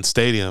fucking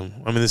stadium.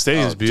 I mean, the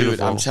stadium's beautiful. Dude,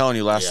 I'm telling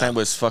you, last night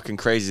was fucking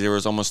crazy. There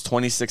was almost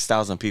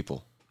 26,000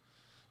 people.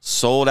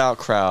 Sold out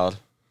crowd.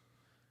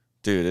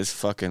 Dude, it's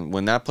fucking,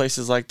 when that place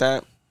is like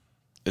that,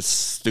 it's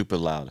stupid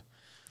loud.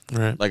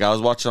 Right. Like, I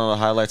was watching all the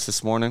highlights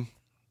this morning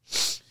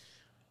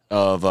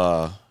of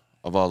all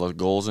the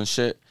goals and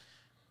shit.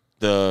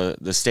 The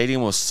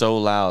stadium was so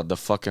loud, the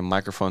fucking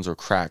microphones were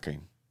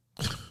cracking.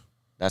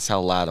 That's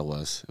how loud it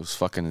was. It was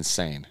fucking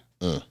insane.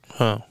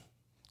 Huh.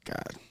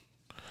 God.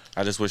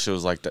 I just wish it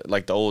was like that,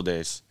 like the old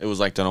days. It was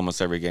like that almost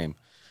every game.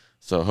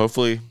 So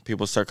hopefully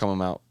people start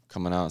coming out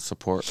and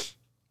support.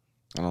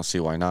 I don't see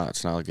why not.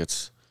 It's not like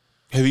it's.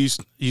 Have you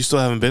still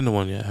haven't been to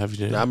one yet? Have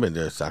you? I've been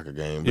to a soccer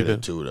game. Been to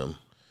 2 of them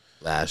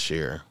last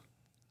year.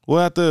 We'll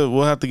have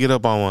to get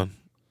up on one.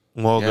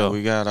 We'll go.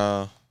 We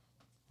got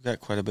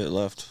quite a bit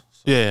left.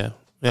 So Yeah.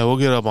 We'll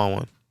get up on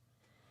one.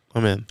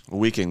 I'm in. a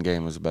weekend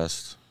game is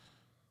best.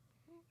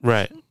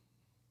 Right.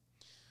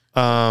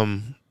 All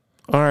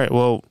right.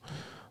 Well,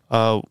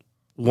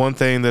 one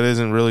thing that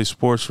isn't really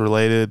sports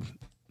related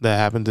that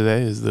happened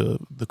today is the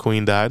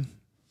Queen died.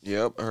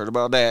 Yep, I heard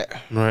about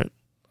that. Right.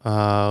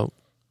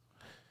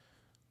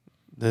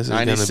 This is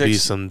going to be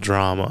 96. some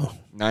drama.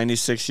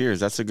 96 years.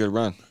 That's a good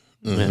run.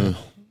 Yeah.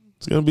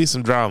 It's going to be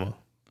some drama.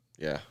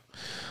 Yeah.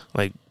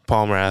 Like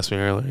Palmer asked me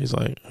earlier. He's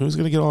like, "Who's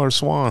going to get all our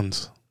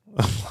swans?"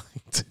 I'm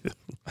like, "Dude,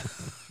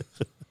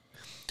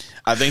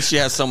 I think she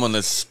has someone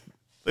that's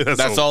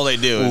all they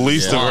do. is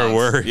least of her swans.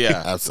 worries.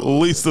 Yeah.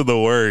 Absolutely. Least of the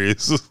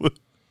worries."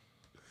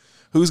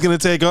 Who's going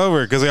to take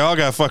over? Because they all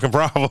got fucking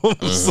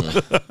problems.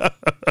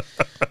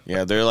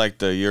 Yeah, they're like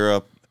the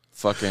Europe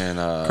fucking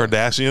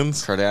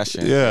Kardashians.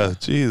 Kardashian. Yeah,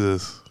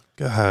 Jesus,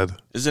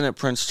 God. Isn't it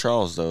Prince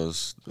Charles, though,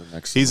 is the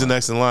next He's the in line?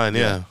 next in line.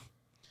 Yeah.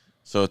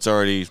 So it's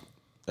already,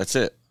 that's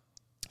it.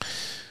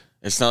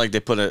 It's not like they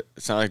put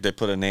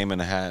a name in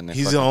a hat. And they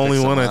He's fucking the only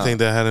pick one someone I think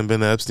out. that hadn't been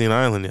to Epstein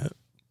Island yet.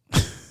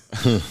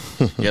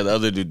 Yeah, the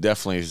other dude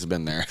definitely has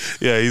been there.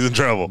 Yeah, he's in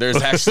trouble.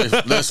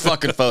 There's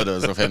fucking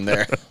photos of him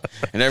there,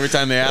 and every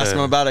time they ask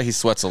him about it, he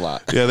sweats a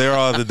lot. Yeah, they were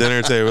all at the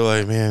dinner table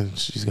like, "Man,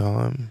 she's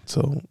gone.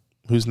 So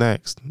who's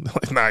next?"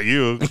 Like, not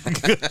you.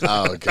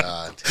 Oh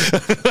God.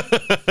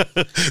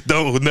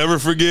 Don't never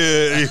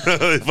forget. You know,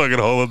 they fucking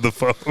hold up the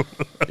phone.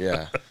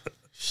 Yeah,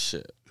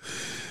 shit.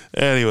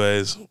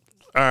 Anyways, all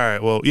right.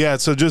 Well, yeah.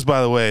 So just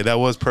by the way, that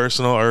was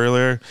personal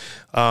earlier,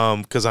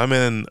 because I'm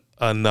in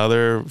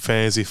another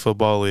fantasy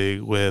football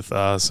league with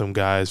some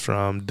guys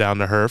from down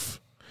the Herf,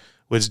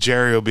 which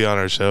Jerry will be on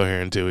our show here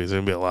in 2 weeks. There's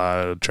gonna be a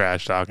lot of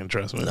trash talking,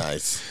 trust me.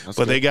 Nice.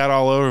 But they got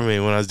all over me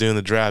when I was doing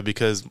the draft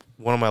because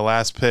one of my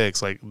last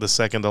picks, like the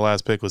second to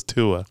last pick, was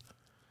Tua.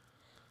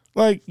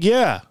 Like,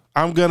 yeah,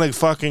 I'm gonna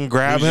fucking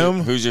grab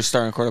him. Who's your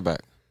starting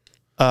quarterback?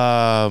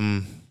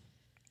 Oh,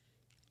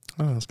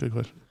 that's a good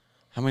question.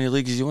 How many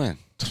leagues you in?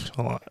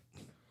 A lot.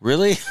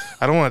 Really?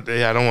 I don't want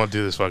to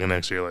do this fucking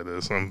next year like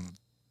this.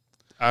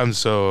 I'm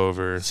so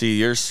over. See,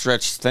 you're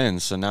stretched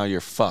thin, so now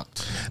you're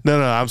fucked. No,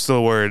 I'm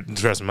still worried.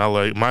 Trust me,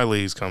 my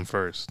leagues come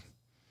first.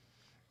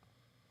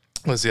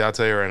 Let's see. I'll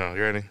tell you right now.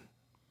 You ready?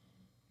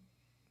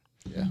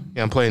 Yeah.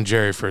 Yeah, I'm playing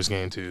Jerry first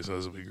game too, so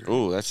this will be great.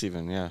 Ooh, that's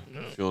even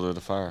fuel to the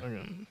fire.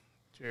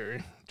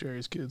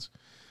 Jerry's kids.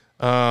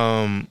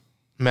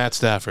 Matt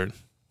Stafford.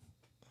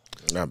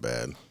 Not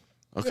bad.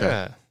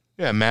 Okay.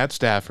 Yeah, Matt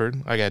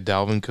Stafford. I got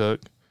Dalvin Cook,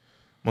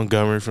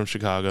 Montgomery from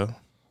Chicago,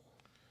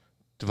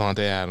 Devontae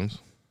Adams,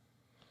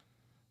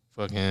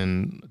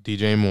 fucking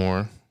DJ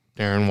Moore,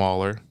 Darren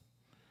Waller,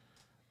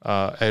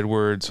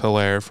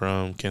 Edwards-Helaire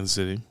from Kansas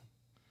City,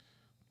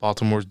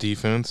 Baltimore's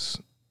defense,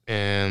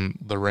 and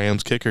the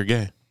Rams kicker,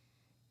 Gay.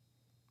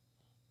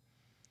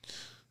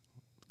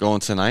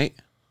 Going tonight?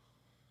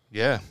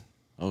 Yeah.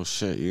 Oh,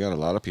 shit. You got a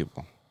lot of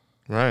people.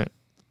 Right.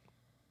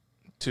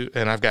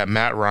 And I've got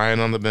Matt Ryan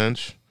on the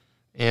bench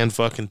and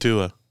fucking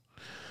Tua.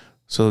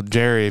 So,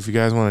 Jerry, if you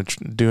guys want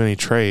to do any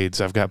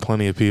trades, I've got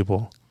plenty of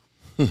people.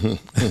 He's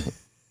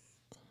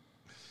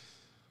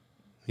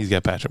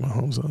got Patrick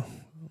Mahomes, though.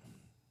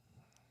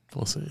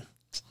 We'll see.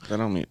 That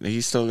don't mean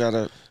he's still got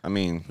a. I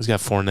mean, he's got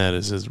Fournette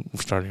as his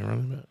starting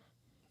running back.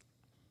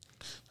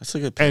 That's a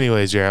good pick.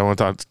 Anyways, Jerry, I won't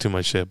talk too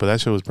much shit, but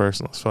that shit was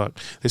personal as fuck.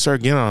 They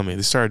started getting on me.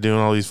 They started doing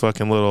all these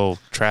fucking little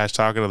trash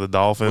talking of the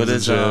Dolphins. What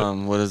is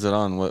and shit. What is it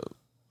on? What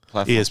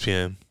platform?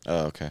 ESPN.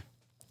 Oh, okay.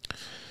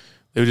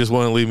 They just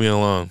want to leave me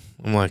alone.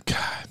 I'm like, God,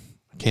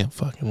 I can't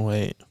fucking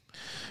wait.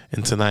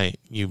 And tonight,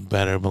 you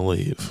better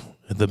believe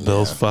if the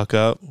Bills fuck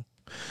up,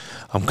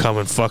 I'm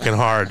coming fucking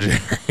hard, Jerry.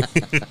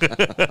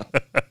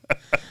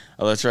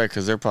 Oh, that's right,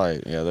 because they're probably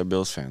they're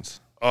Bills fans.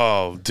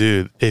 Oh,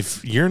 dude,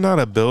 if you're not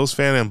a Bills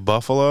fan in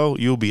Buffalo,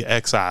 you'll be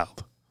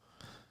exiled.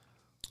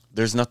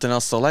 There's nothing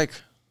else to like.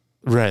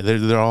 Right,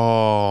 they're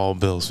all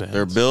Bills fans.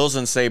 They're Bills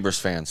and Sabres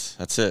fans.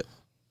 That's it.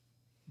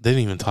 They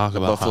didn't even talk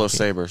about Buffalo hockey.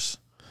 Sabres.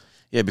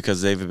 Yeah,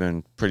 because they've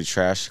been pretty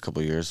trash a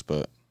couple of years,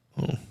 but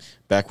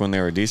back when they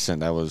were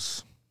decent, that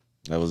was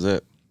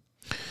it.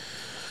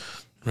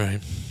 Right.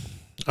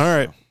 All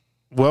right.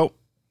 Well,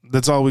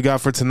 that's all we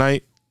got for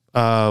tonight.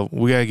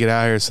 We gotta get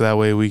out of here so that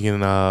way we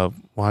can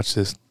watch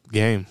this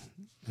game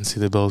and see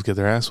the Bills get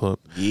their ass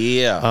whooped.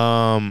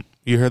 Yeah.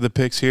 You heard the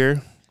picks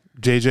here.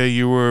 JJ,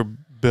 you were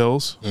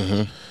Bills.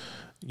 Mm-hmm.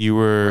 You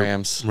were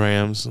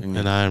Rams,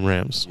 and I am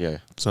Rams. Yeah.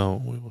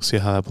 So we will see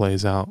how that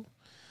plays out.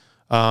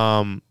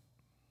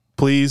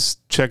 Please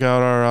check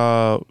out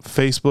our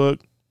Facebook.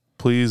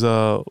 Please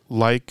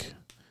like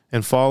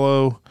and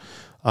follow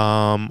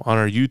on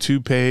our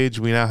YouTube page.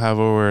 We now have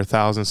over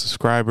 1,000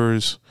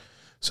 subscribers.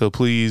 So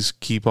please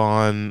keep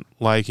on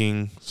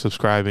liking,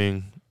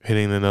 subscribing,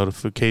 hitting the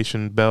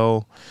notification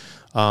bell.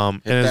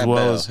 Hit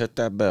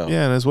that bell.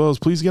 Yeah, and as well as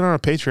please get on our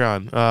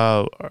Patreon.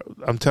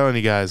 I'm telling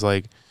you guys,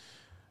 like,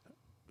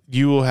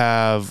 you will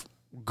have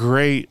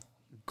great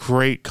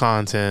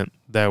content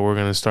that we're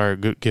going to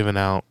start giving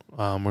out.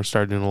 We're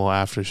starting doing a little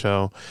after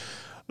show.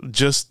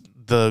 Just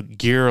the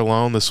gear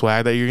alone, the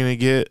swag that you're going to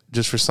get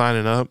just for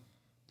signing up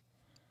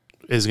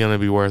is going to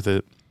be worth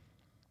it.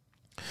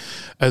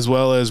 As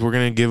well as we're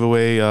going to give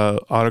away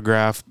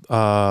autographed,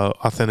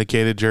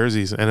 authenticated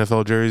jerseys,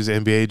 NFL jerseys,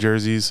 NBA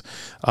jerseys,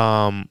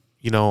 all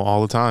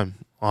the time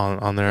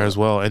on there as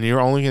well. And you're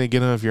only going to get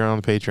them if you're on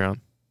the Patreon.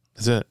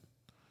 That's it.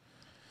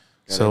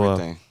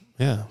 Everything.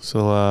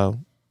 So,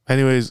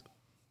 anyways,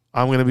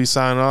 I'm going to be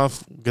signing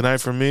off. Good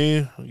night from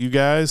me. You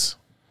guys.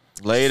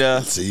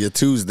 Later. See you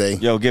Tuesday.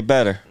 Yo, get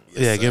better.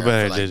 Yes, get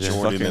better, like JJ.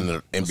 Jordan in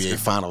the NBA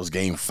Finals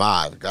Game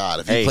 5. God,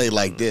 if he played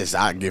like this,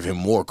 I'd give him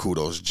more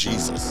kudos.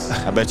 Jesus.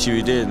 I bet you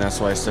he did, and that's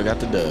why I still got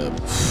the dub.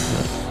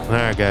 All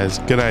right, guys.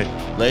 Good night.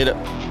 Later.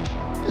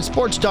 The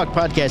Sports Talk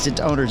Podcast,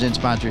 its owners and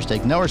sponsors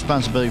take no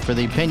responsibility for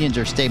the opinions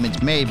or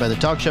statements made by the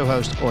talk show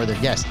host or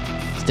their guests.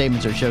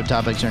 Statements or show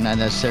topics are not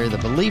necessarily the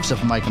beliefs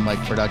of Mike and Mike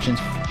Productions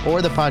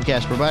or the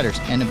podcast providers,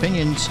 and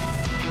opinions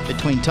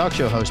between talk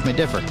show hosts may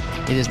differ.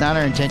 It is not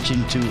our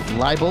intention to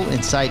libel,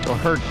 incite, or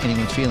hurt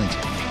anyone's feelings.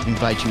 We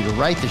invite you to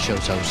write the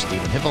show's host,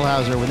 Stephen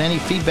Hiffelhauser, with any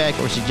feedback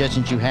or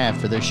suggestions you have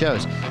for their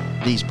shows.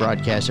 These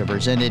broadcasts are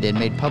presented and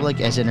made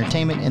public as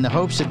entertainment in the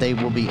hopes that they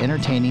will be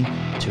entertaining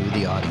to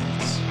the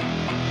audience.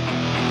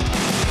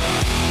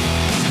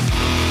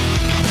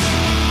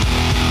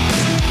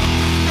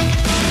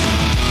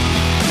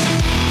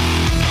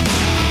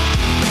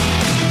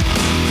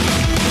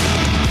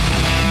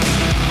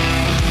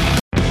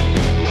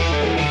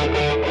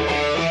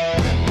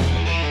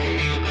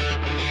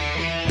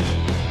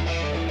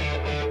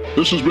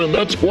 This has been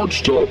That Sports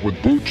Talk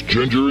with Boots,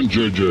 Ginger, and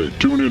JJ.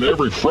 Tune in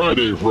every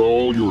Friday for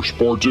all your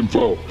sports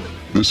info.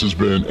 This has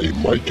been a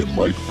Mike and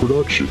Mike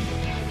production.